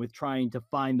struggling with trying to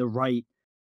find the right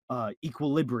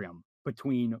equilibrium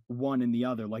between one and the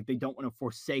other. Like they don't want to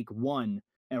forsake one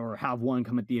or have one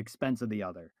come at the expense of the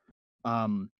other.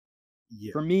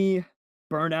 For me,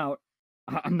 Burnout,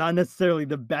 I'm not necessarily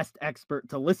the best expert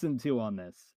to listen to on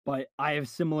this, but I have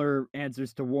similar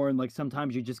answers to Warren. Like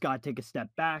sometimes you just got to take a step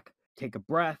back, take a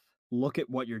breath, look at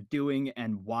what you're doing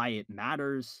and why it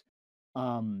matters.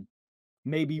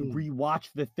 Maybe rewatch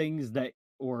the things that,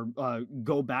 or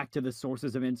go back to the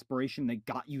sources of inspiration that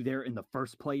got you there in the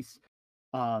first place.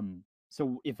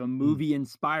 So if a movie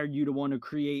inspired you to want to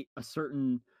create a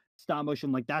certain stop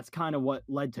motion, like that's kind of what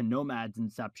led to Nomad's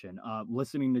inception.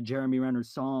 Listening to Jeremy Renner's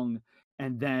song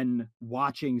and then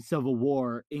watching Civil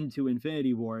War into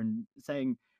Infinity War and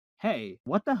saying, hey,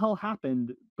 what the hell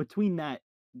happened between that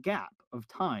gap of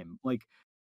time? Like,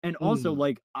 and also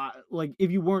like if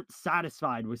you weren't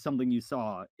satisfied with something you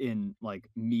saw in like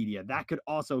media, that could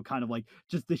also kind of like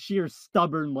just the sheer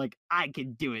stubborn like I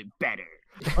could do it better,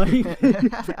 like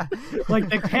like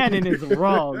the canon is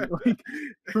wrong. Like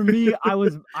for me, I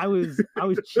was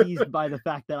cheesed by the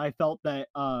fact that I felt that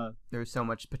there's so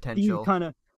much potential.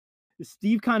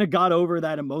 Steve kind of got over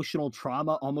that emotional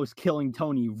trauma, almost killing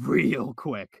Tony real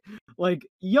quick. Like,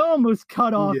 you almost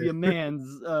cut off your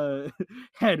man's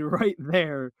head right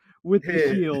there with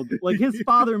the shield. Like, his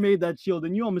father made that shield,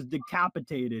 and you almost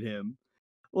decapitated him.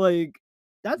 Like,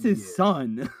 that's his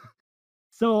son.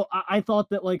 So I thought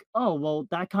that, like, oh, well,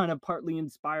 that kind of partly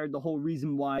inspired the whole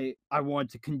reason why I wanted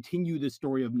to continue the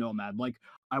story of Nomad. Like,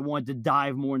 I wanted to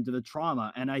dive more into the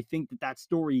trauma. And I think that that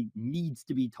story needs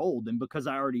to be told. And because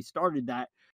I already started that,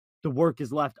 the work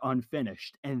is left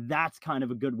unfinished. And that's kind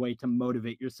of a good way to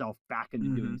motivate yourself back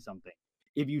into doing something.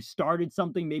 If you started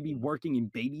something, maybe working in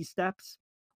baby steps.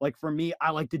 Like for me,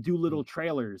 I like to do little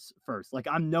trailers first. Like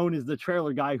I'm known as the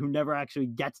trailer guy who never actually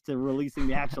gets to releasing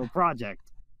the actual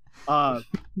project.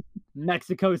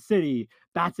 Mexico City,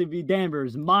 Batson v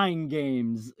Danvers, Mind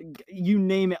Games, you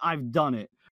name it, I've done it.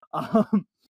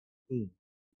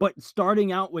 But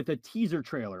starting out with a teaser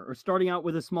trailer or starting out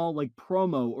with a small like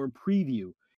promo or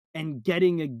preview and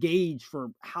getting a gauge for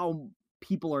how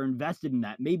people are invested in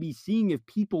that, maybe seeing if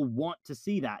people want to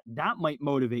see that, that might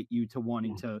motivate you to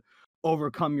wanting to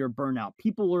overcome your burnout.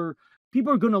 People are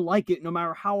going to like it no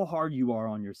matter how hard you are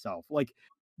on yourself. Like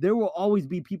there will always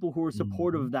be people who are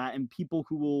supportive of that and people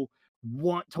who will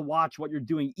want to watch what you're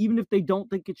doing, even if they don't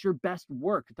think it's your best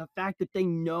work. The fact that they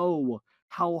know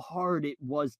how hard it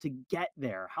was to get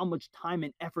there, how much time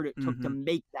and effort it took to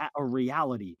make that a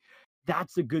reality,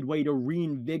 that's a good way to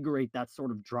reinvigorate that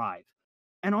sort of drive.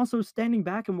 And also standing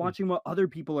back and watching what other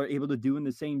people are able to do in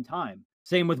the same time.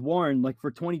 Same with Warren. Like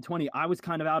for 2020, I was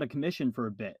kind of out of commission for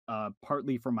a bit,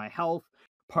 partly for my health,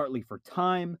 partly for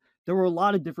time. There were a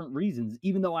lot of different reasons.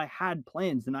 Even though I had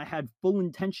plans and I had full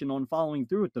intention on following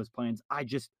through with those plans, I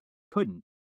just couldn't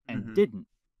and didn't.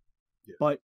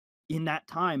 But in that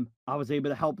time, I was able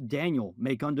to help Daniel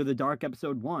make Under the Dark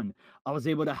episode 1. I was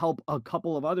able to help a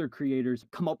couple of other creators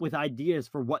come up with ideas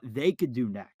for what they could do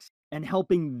next. And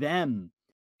helping them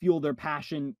fuel their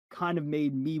passion kind of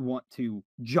made me want to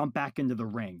jump back into the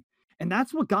ring. And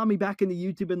that's what got me back into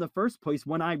YouTube in the first place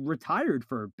when I retired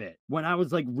for a bit. When I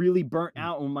was like really burnt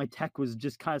out, when my tech was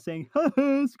just kind of saying,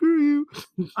 screw you.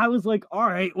 I was like, all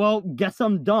right, well, guess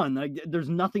I'm done. Like, there's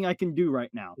nothing I can do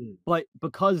right now. But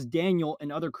because Daniel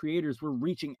and other creators were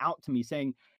reaching out to me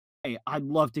saying, hey, I'd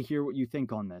love to hear what you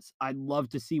think on this. I'd love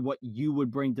to see what you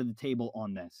would bring to the table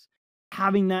on this.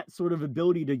 Having that sort of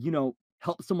ability to, you know,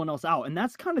 help someone else out. And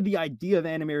that's kind of the idea of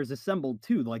Animators Assembled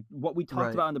too. Like what we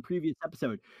talked about in the previous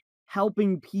episode.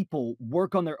 Helping people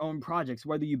work on their own projects,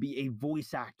 whether you be a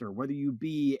voice actor, whether you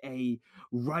be a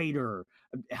writer,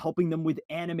 helping them with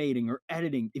animating or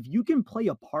editing. If you can play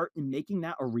a part in making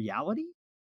that a reality,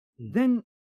 then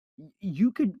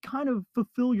you could kind of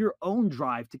fulfill your own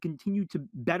drive to continue to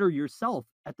better yourself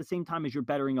at the same time as you're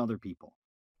bettering other people.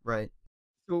 Right.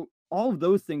 So all of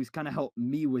those things kind of help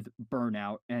me with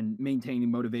burnout and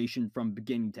maintaining motivation from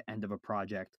beginning to end of a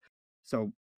project.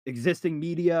 So existing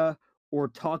media, or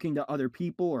talking to other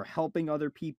people or helping other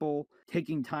people,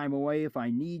 taking time away if I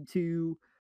need to,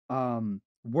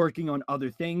 working on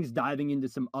other things, diving into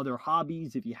some other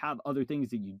hobbies. If you have other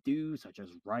things that you do, such as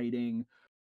writing,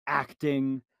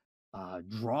 acting,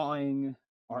 drawing,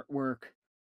 artwork,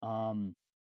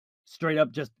 straight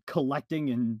up just collecting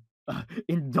and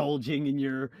indulging in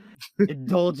your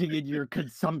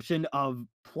consumption of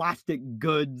plastic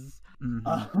goods.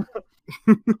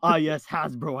 Yes,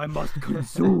 Hasbro, I must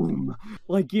consume.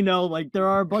 Like, you know, like there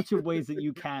are a bunch of ways that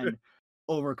you can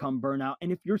overcome burnout.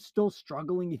 And if you're still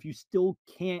struggling, if you still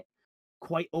can't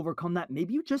quite overcome that,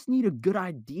 maybe you just need a good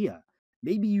idea.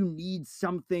 Maybe you need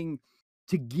something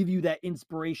to give you that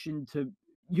inspiration to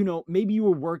you know, maybe you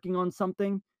were working on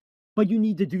something, but you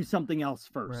need to do something else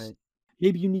first. Right.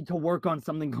 Maybe you need to work on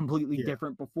something completely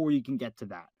different before you can get to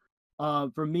that.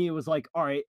 For me, it was like, all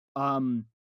right, I'm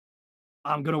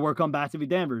gonna work on Bats v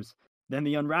Danvers. Then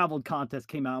the Unraveled contest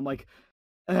came out. I'm like,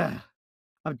 ugh,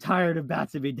 I'm tired of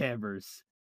Bats v Danvers.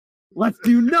 Let's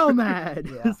do Nomad.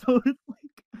 So it's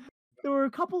like there were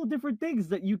a couple of different things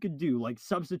that you could do, like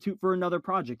substitute for another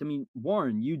project. I mean,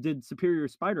 Warren, you did Superior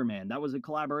Spider-Man. That was a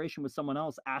collaboration with someone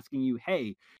else asking you,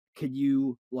 hey, could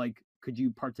you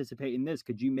participate in this?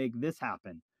 Could you make this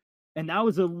happen? And that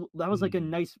was like a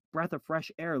nice breath of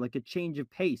fresh air, like a change of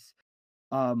pace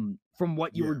from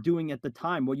what you were doing at the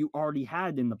time, what you already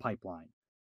had in the pipeline.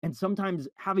 And sometimes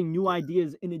having new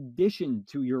ideas in addition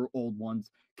to your old ones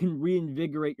can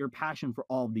reinvigorate your passion for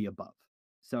all of the above.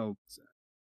 So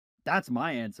that's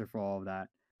my answer for all of that.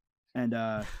 And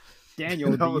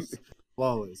Daniel, that was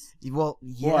flawless. Well,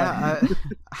 yeah,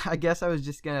 I guess I was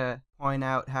just gonna point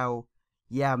out how,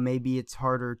 maybe it's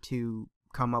harder to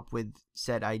come up with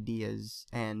set ideas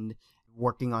and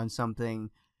working on something,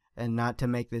 and not to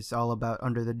make this all about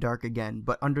Under the Dark again,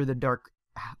 but Under the Dark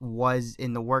was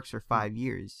in the works for 5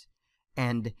 years,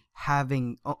 and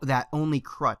having that only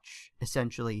crutch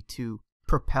essentially to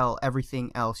propel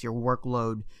everything else, your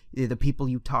workload, the people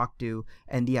you talk to,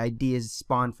 and the ideas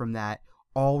spawned from that,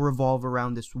 all revolve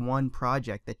around this one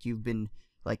project that you've been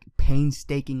like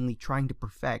painstakingly trying to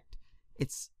perfect.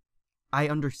 I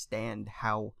understand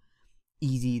how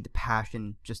easy the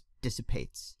passion just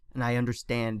dissipates, and I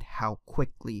understand how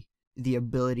quickly the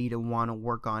ability to want to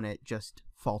work on it just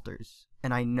falters.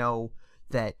 And I know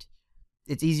that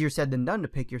it's easier said than done to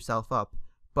pick yourself up,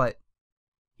 but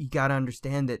you gotta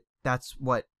understand that that's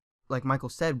what, like Michael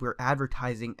said, we're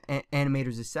advertising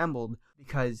Animators Assembled,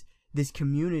 because this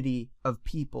community of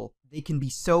people, they can be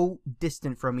so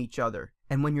distant from each other.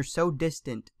 And when you're so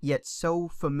distant, yet so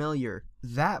familiar,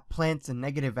 that plants a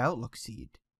negative outlook seed.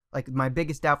 Like, my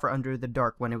biggest doubt for Under the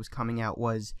Dark when it was coming out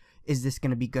was, is this going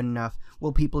to be good enough?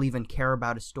 Will people even care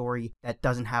about a story that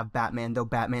doesn't have Batman, though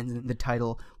Batman's in the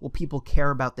title? Will people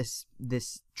care about this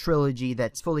trilogy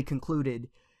that's fully concluded?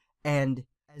 And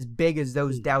as big as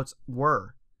those doubts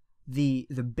were, the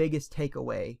biggest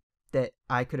takeaway that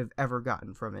I could have ever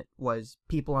gotten from it was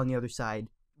people on the other side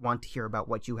want to hear about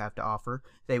what you have to offer.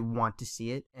 They want to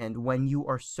see it. And when you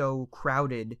are so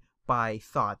crowded by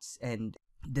thoughts and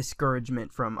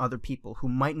discouragement from other people who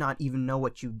might not even know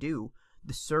what you do,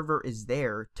 the server is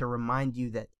there to remind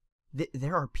you that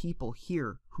there are people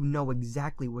here who know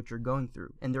exactly what you're going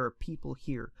through, and there are people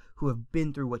here who have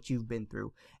been through what you've been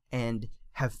through and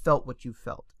have felt what you've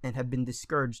felt and have been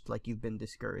discouraged like you've been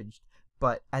discouraged.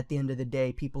 But at the end of the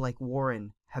day, people like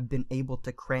Warren have been able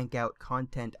to crank out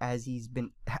content as he's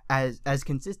been as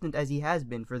consistent as he has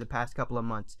been for the past couple of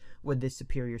months with this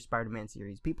Superior Spider-Man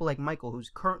series. People like Michael,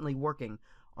 who's currently working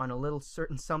on a little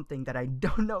certain something that I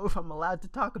don't know if I'm allowed to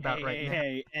talk about right now.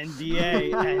 Hey,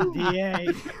 NDA,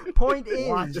 NDA. Point is,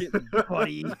 watch it,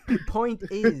 buddy. Point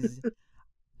is,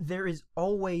 there's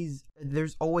always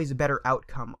a better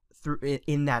outcome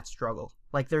in that struggle.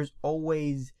 Like, there's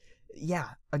always,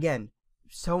 again,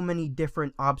 so many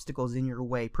different obstacles in your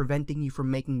way, preventing you from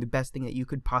making the best thing that you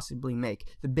could possibly make.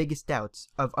 The biggest doubts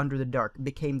of Under the Dark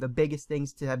became the biggest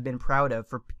things to have been proud of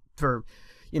for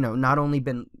not only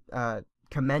been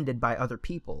commended by other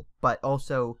people, but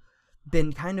also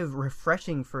been kind of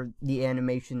refreshing for the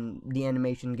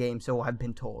animation game, so I've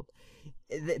been told.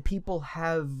 That people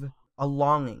have a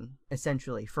longing,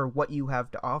 essentially, for what you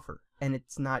have to offer. And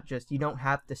it's not just, you don't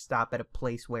have to stop at a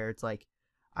place where it's like,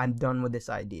 I'm done with this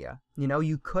idea.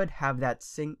 You could have that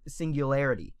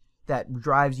singularity that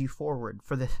drives you forward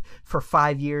for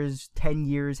 5 years, 10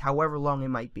 years, however long it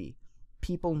might be.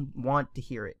 People want to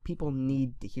hear it. People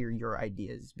need to hear your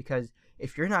ideas, because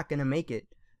if you're not going to make it,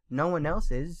 no one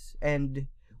else is, and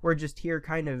we're just here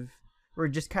kind of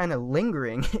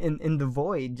lingering in the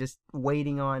void, just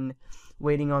waiting on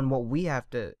what we have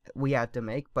to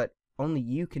make. But only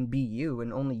you can be you,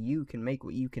 and only you can make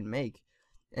what you can make.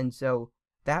 And so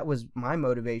that was my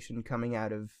motivation coming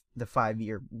out of the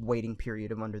 5-year waiting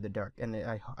period of Under the Dark. And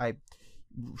I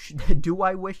do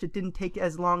I wish it didn't take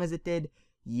as long as it did?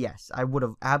 Yes, I would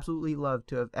have absolutely loved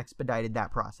to have expedited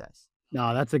that process.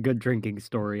 No, that's a good drinking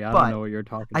story. I don't know what you're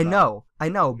talking about. I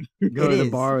know. Go to the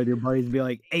bar with your buddies and be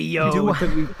like, hey, yo, it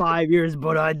took me 5 years,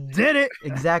 but I did it.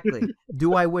 Exactly.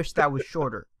 Do I wish that was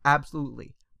shorter?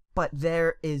 Absolutely. But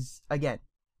there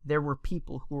were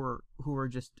people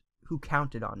who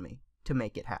counted on me to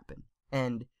make it happen.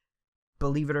 And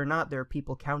believe it or not, there are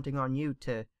people counting on you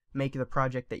to make the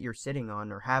project that you're sitting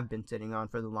on, or have been sitting on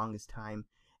for the longest time,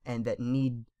 and that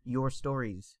need your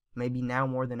stories, maybe now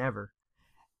more than ever.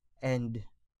 and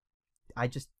I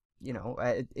just,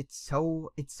 it's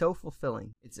so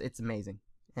fulfilling. It's amazing,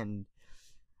 and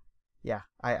yeah,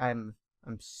 I'm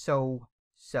so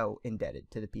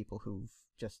indebted to the people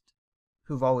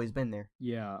who've always been there.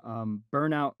 Yeah,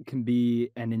 burnout can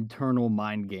be an internal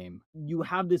mind game. You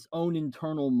have this own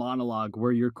internal monologue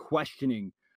where you're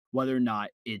questioning whether or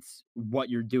not it's what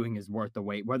you're doing is worth the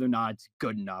wait, whether or not it's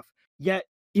good enough. Yet,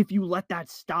 if you let that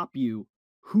stop you,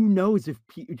 who knows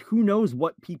who knows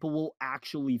what people will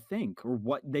actually think, or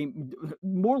what they,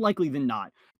 more likely than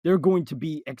not, they're going to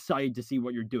be excited to see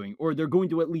what you're doing, or they're going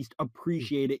to at least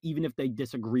appreciate it, even if they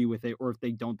disagree with it or if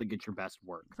they don't think it's your best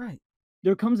work. Right.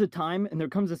 There comes a time and there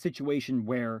comes a situation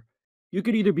where you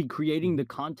could either be creating the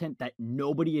content that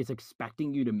nobody is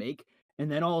expecting you to make,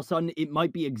 and then all of a sudden it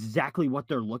might be exactly what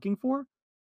they're looking for,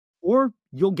 or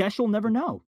you'll never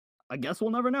know. I guess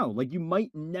we'll never know. Like, you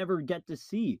might never get to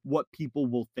see what people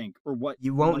will think or what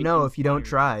You won't know if you don't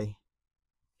try.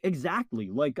 Exactly.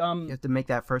 Like, you have to make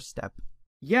that first step.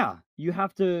 Yeah, you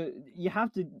have to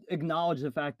acknowledge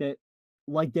the fact that,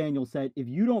 like Daniel said, if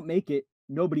you don't make it,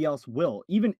 nobody else will.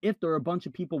 Even if there are a bunch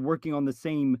of people working on the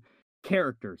same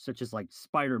character, such as like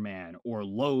Spider-Man or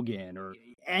Logan or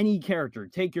any character,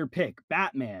 take your pick,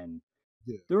 Batman.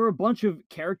 Yeah. There are a bunch of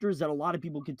characters that a lot of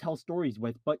people can tell stories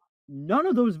with, but none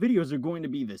of those videos are going to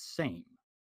be the same.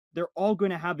 They're all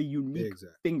going to have a unique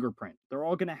fingerprint. They're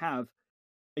all going to have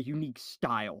a unique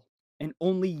style, and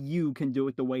only you can do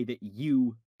it the way that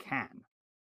you can.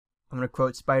 I'm going to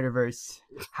quote Spider-Verse.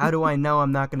 How do I know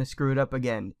I'm not going to screw it up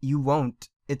again? You won't.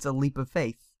 It's a leap of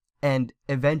faith. And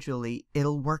eventually,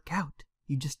 it'll work out.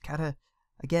 You just gotta,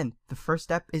 again, the first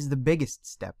step is the biggest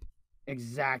step.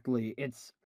 Exactly.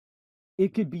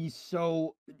 It could be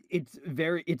so, it's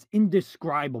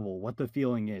indescribable what the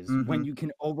feeling is when you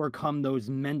can overcome those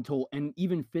mental and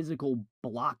even physical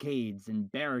blockades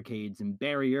and barricades and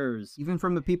barriers. Even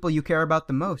from the people you care about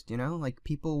the most, like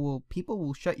people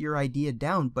will shut your idea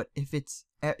down, but if it's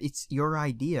your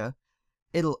idea,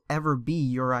 it'll ever be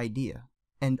your idea,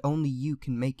 and only you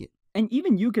can make it. And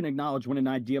even you can acknowledge when an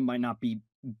idea might not be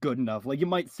good enough. Like, you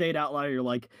might say it out loud, you're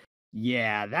like,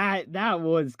 yeah, that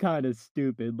was kind of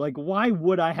stupid. Like, why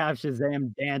would I have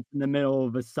Shazam dance in the middle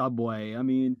of a subway? I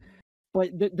mean,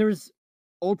 but there's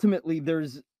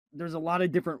a lot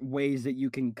of different ways that you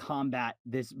can combat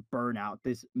this burnout,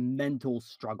 this mental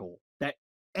struggle that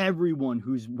everyone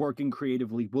who's working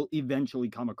creatively will eventually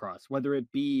come across, whether it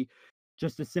be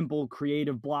just a simple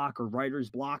creative block or writer's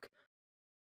block,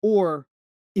 or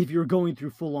if you're going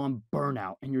through full-on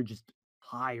burnout and you're just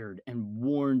tired and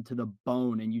worn to the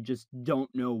bone and you just don't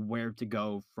know where to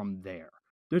go from there.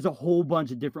 There's a whole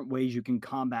bunch of different ways you can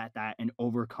combat that and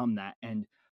overcome that and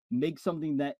make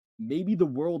something that maybe the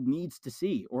world needs to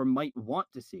see or might want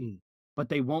to see, but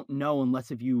they won't know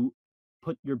unless if you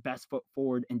put your best foot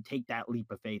forward and take that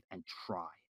leap of faith and try.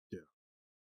 Yeah.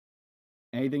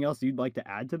 Anything else you'd like to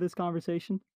add to this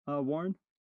conversation, Warren?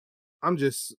 I'm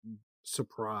just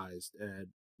surprised at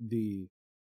the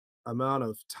amount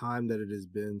of time that it has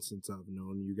been since I've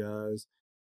known you guys,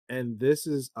 and this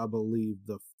is, I believe,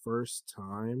 the first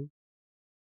time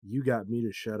you got me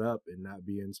to shut up and not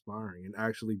be inspiring and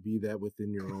actually be that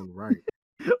within your own right.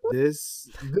 this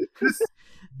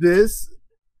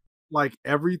like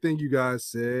everything you guys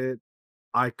said,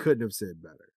 I couldn't have said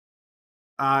better.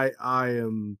 I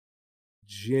am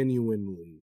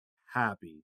genuinely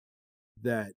happy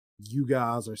that you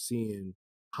guys are seeing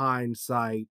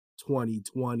hindsight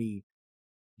 2020,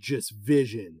 just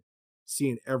vision,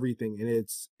 seeing everything, and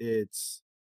it's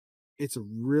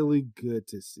really good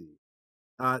to see.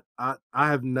 I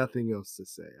have nothing else to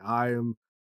say. I am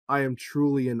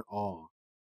truly in awe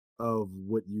of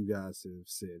what you guys have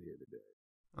said here today.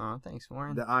 Oh, thanks,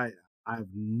 Warren. I have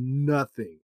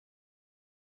nothing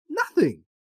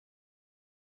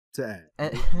to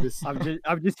add.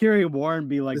 I'm just hearing Warren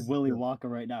be like Willy Wonka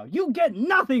right now. You get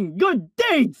nothing. Good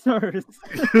day, sirs.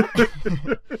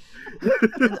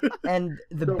 And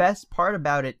the best part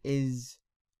about it is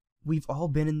we've all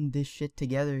been in this shit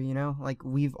together, Like,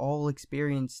 we've all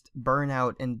experienced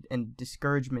burnout and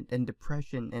discouragement and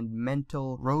depression and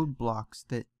mental roadblocks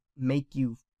that make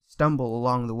you stumble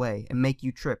along the way and make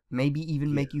you trip, maybe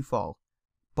even make you fall.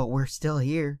 But we're still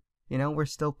here, we're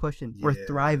still pushing. Yeah. We're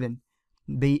thriving.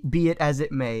 Be it as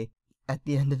it may, at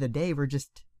the end of the day, we're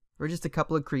just a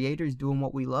couple of creators doing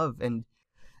what we love, and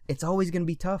it's always going to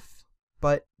be tough.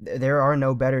 But there are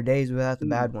no better days without the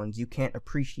bad ones. You can't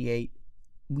appreciate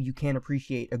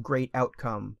a great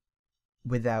outcome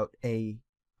without a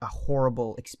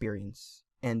horrible experience.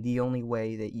 And the only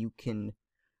way that you can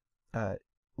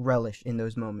relish in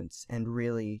those moments and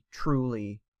really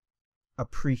truly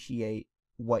appreciate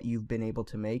what you've been able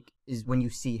to make is when you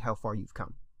see how far you've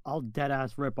come. I'll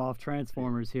deadass rip off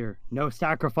Transformers here. No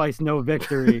sacrifice, no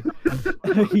victory.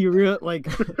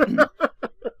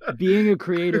 Being a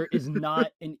creator is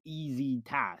not an easy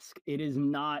task. It is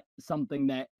not something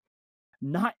that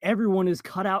not everyone is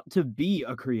cut out to be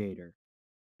a creator.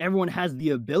 Everyone has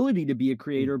the ability to be a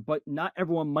creator, but not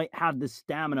everyone might have the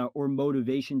stamina or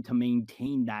motivation to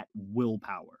maintain that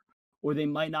willpower, or they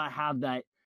might not have that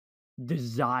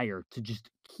desire to just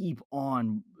keep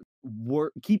on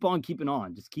keeping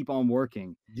on, just keep on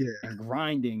working and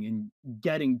grinding and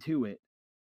getting to it.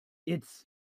 It's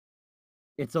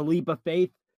a leap of faith.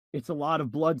 It's a lot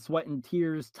of blood, sweat, and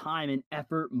tears, time and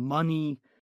effort, money.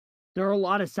 There are a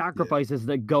lot of sacrifices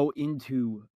that go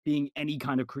into being any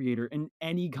kind of creator in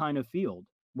any kind of field,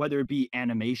 whether it be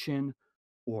animation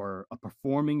or a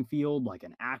performing field like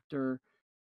an actor,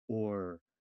 or,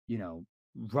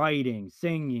 writing,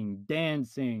 singing,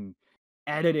 dancing,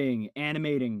 editing,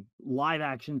 animating, live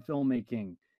action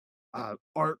filmmaking,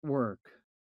 artwork.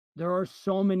 There are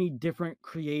so many different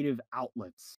creative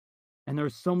outlets, and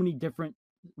there's so many different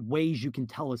ways you can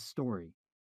tell a story.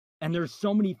 And there's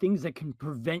so many things that can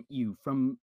prevent you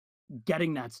from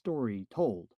getting that story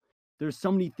told. There's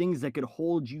so many things that could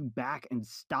hold you back and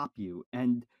stop you.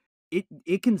 And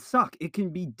it can suck. It can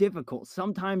be difficult.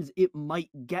 Sometimes it might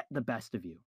get the best of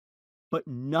you. But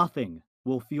nothing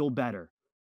will feel better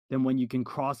than when you can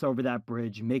cross over that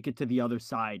bridge, make it to the other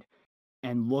side,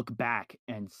 and look back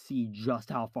and see just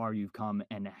how far you've come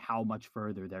and how much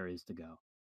further there is to go.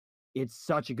 It's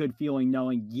such a good feeling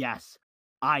knowing, yes,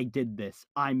 I did this.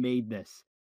 I made this.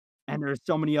 And there's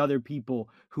so many other people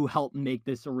who helped make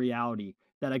this a reality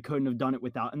that I couldn't have done it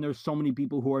without. And there's so many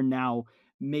people who are now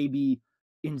maybe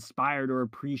inspired or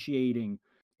appreciating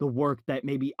the work that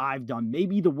maybe I've done.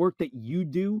 Maybe the work that you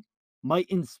do might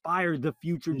inspire the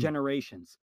future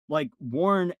generations. Like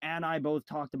Warren and I both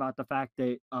talked about the fact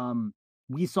that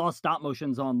we saw stop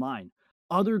motions online.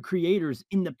 Other creators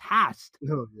in the past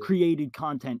created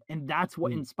content, and that's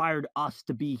what inspired us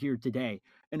to be here today.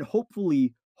 And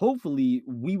hopefully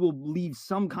we will leave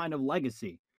some kind of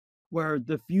legacy where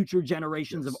the future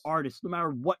generations of artists, no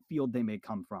matter what field they may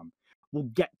come from, will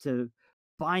get to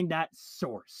find that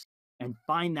source and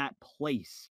find that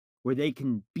place where they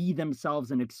can be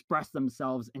themselves and express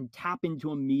themselves and tap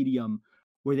into a medium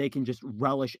where they can just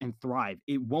relish and thrive.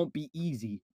 It won't be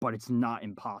easy, but it's not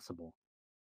impossible.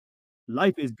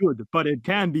 Life is good, but it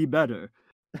can be better.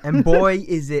 And boy,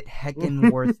 is it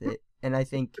heckin' worth it. And I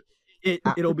think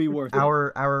it'll be worth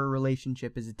our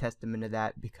relationship is a testament to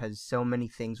that, because so many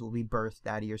things will be birthed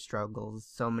out of your struggles.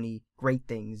 So many great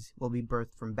things will be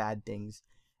birthed from bad things.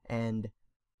 And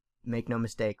make no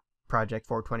mistake, Project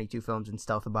 422 Films and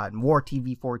Stealthabot and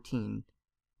WarTV14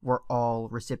 were all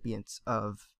recipients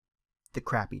of the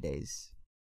crappy days.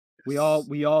 We all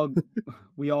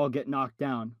get knocked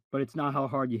down, but it's not how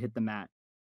hard you hit the mat.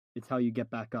 It's how you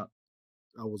get back up.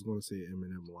 I was going to say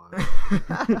Eminem line.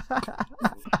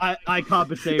 I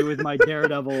compensate with my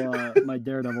Daredevil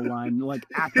line, like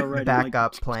at the ready.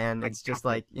 Backup plan. It's just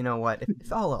like, you know what?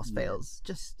 If all else fails,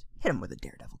 just hit him with a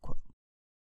Daredevil quote.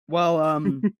 Well,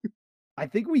 I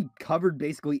think we covered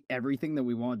basically everything that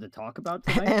we wanted to talk about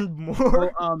tonight, and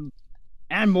more.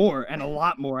 And a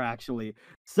lot more, actually.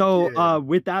 So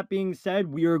with that being said,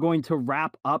 we are going to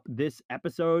wrap up this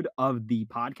episode of the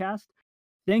podcast.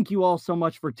 Thank you all so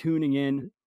much for tuning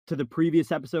in to the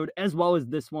previous episode as well as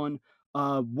this one.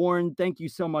 Warren, thank you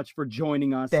so much for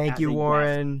joining us. Thank you,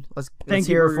 Warren. Let's thank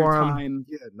hear you for your him. time.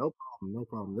 Yeah, no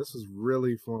problem. This is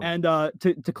really fun. And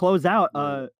to close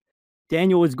out,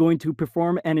 Daniel is going to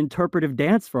perform an interpretive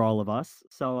dance for all of us.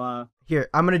 So here,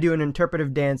 I'm going to do an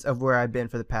interpretive dance of where I've been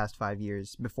for the past 5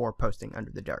 years before posting Under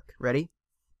the Dark. Ready?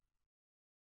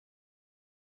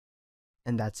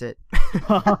 And that's it.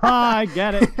 I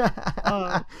get it.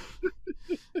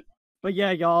 But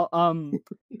yeah, y'all,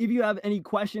 if you have any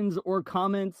questions or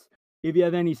comments, if you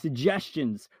have any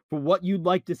suggestions for what you'd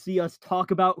like to see us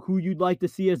talk about, who you'd like to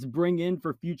see us bring in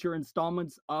for future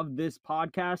installments of this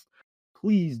podcast,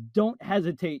 please don't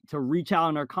hesitate to reach out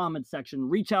in our comment section,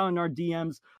 reach out in our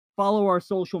DMs, follow our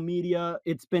social media.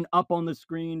 It's been up on the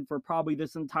screen for probably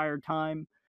this entire time.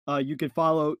 You can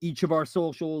follow each of our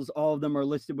socials. All of them are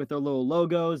listed with their little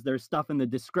logos. There's stuff in the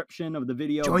description of the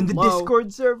video. Join the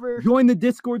Discord server. Join the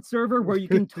Discord server where you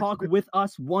can talk with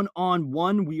us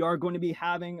one-on-one. We are going to be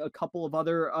having a couple of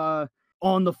other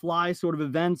on-the-fly sort of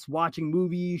events, watching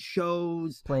movies,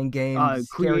 shows, playing games,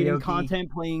 creating karaoke. content,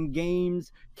 playing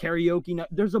games, karaoke.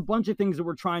 There's a bunch of things that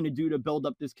we're trying to do to build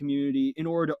up this community in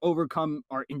order to overcome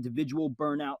our individual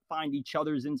burnout, find each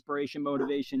other's inspiration,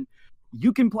 motivation,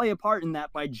 you can play a part in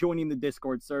that by joining the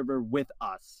Discord server with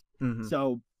us.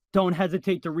 So don't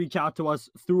hesitate to reach out to us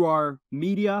through our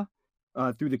media,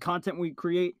 through the content we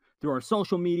create, through our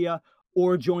social media,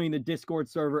 or joining the Discord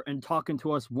server and talking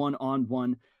to us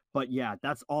one-on-one. But yeah,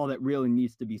 that's all that really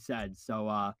needs to be said.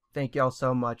 So thank y'all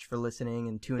so much for listening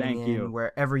and tuning in you.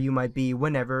 Wherever you might be,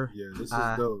 whenever. Yeah, this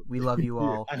is dope. We love you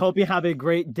all. I hope you have a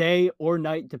great day or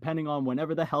night, depending on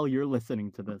whenever the hell you're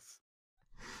listening to this.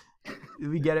 Did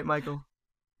we get it, Michael?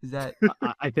 Is that...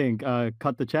 I think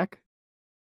cut the check.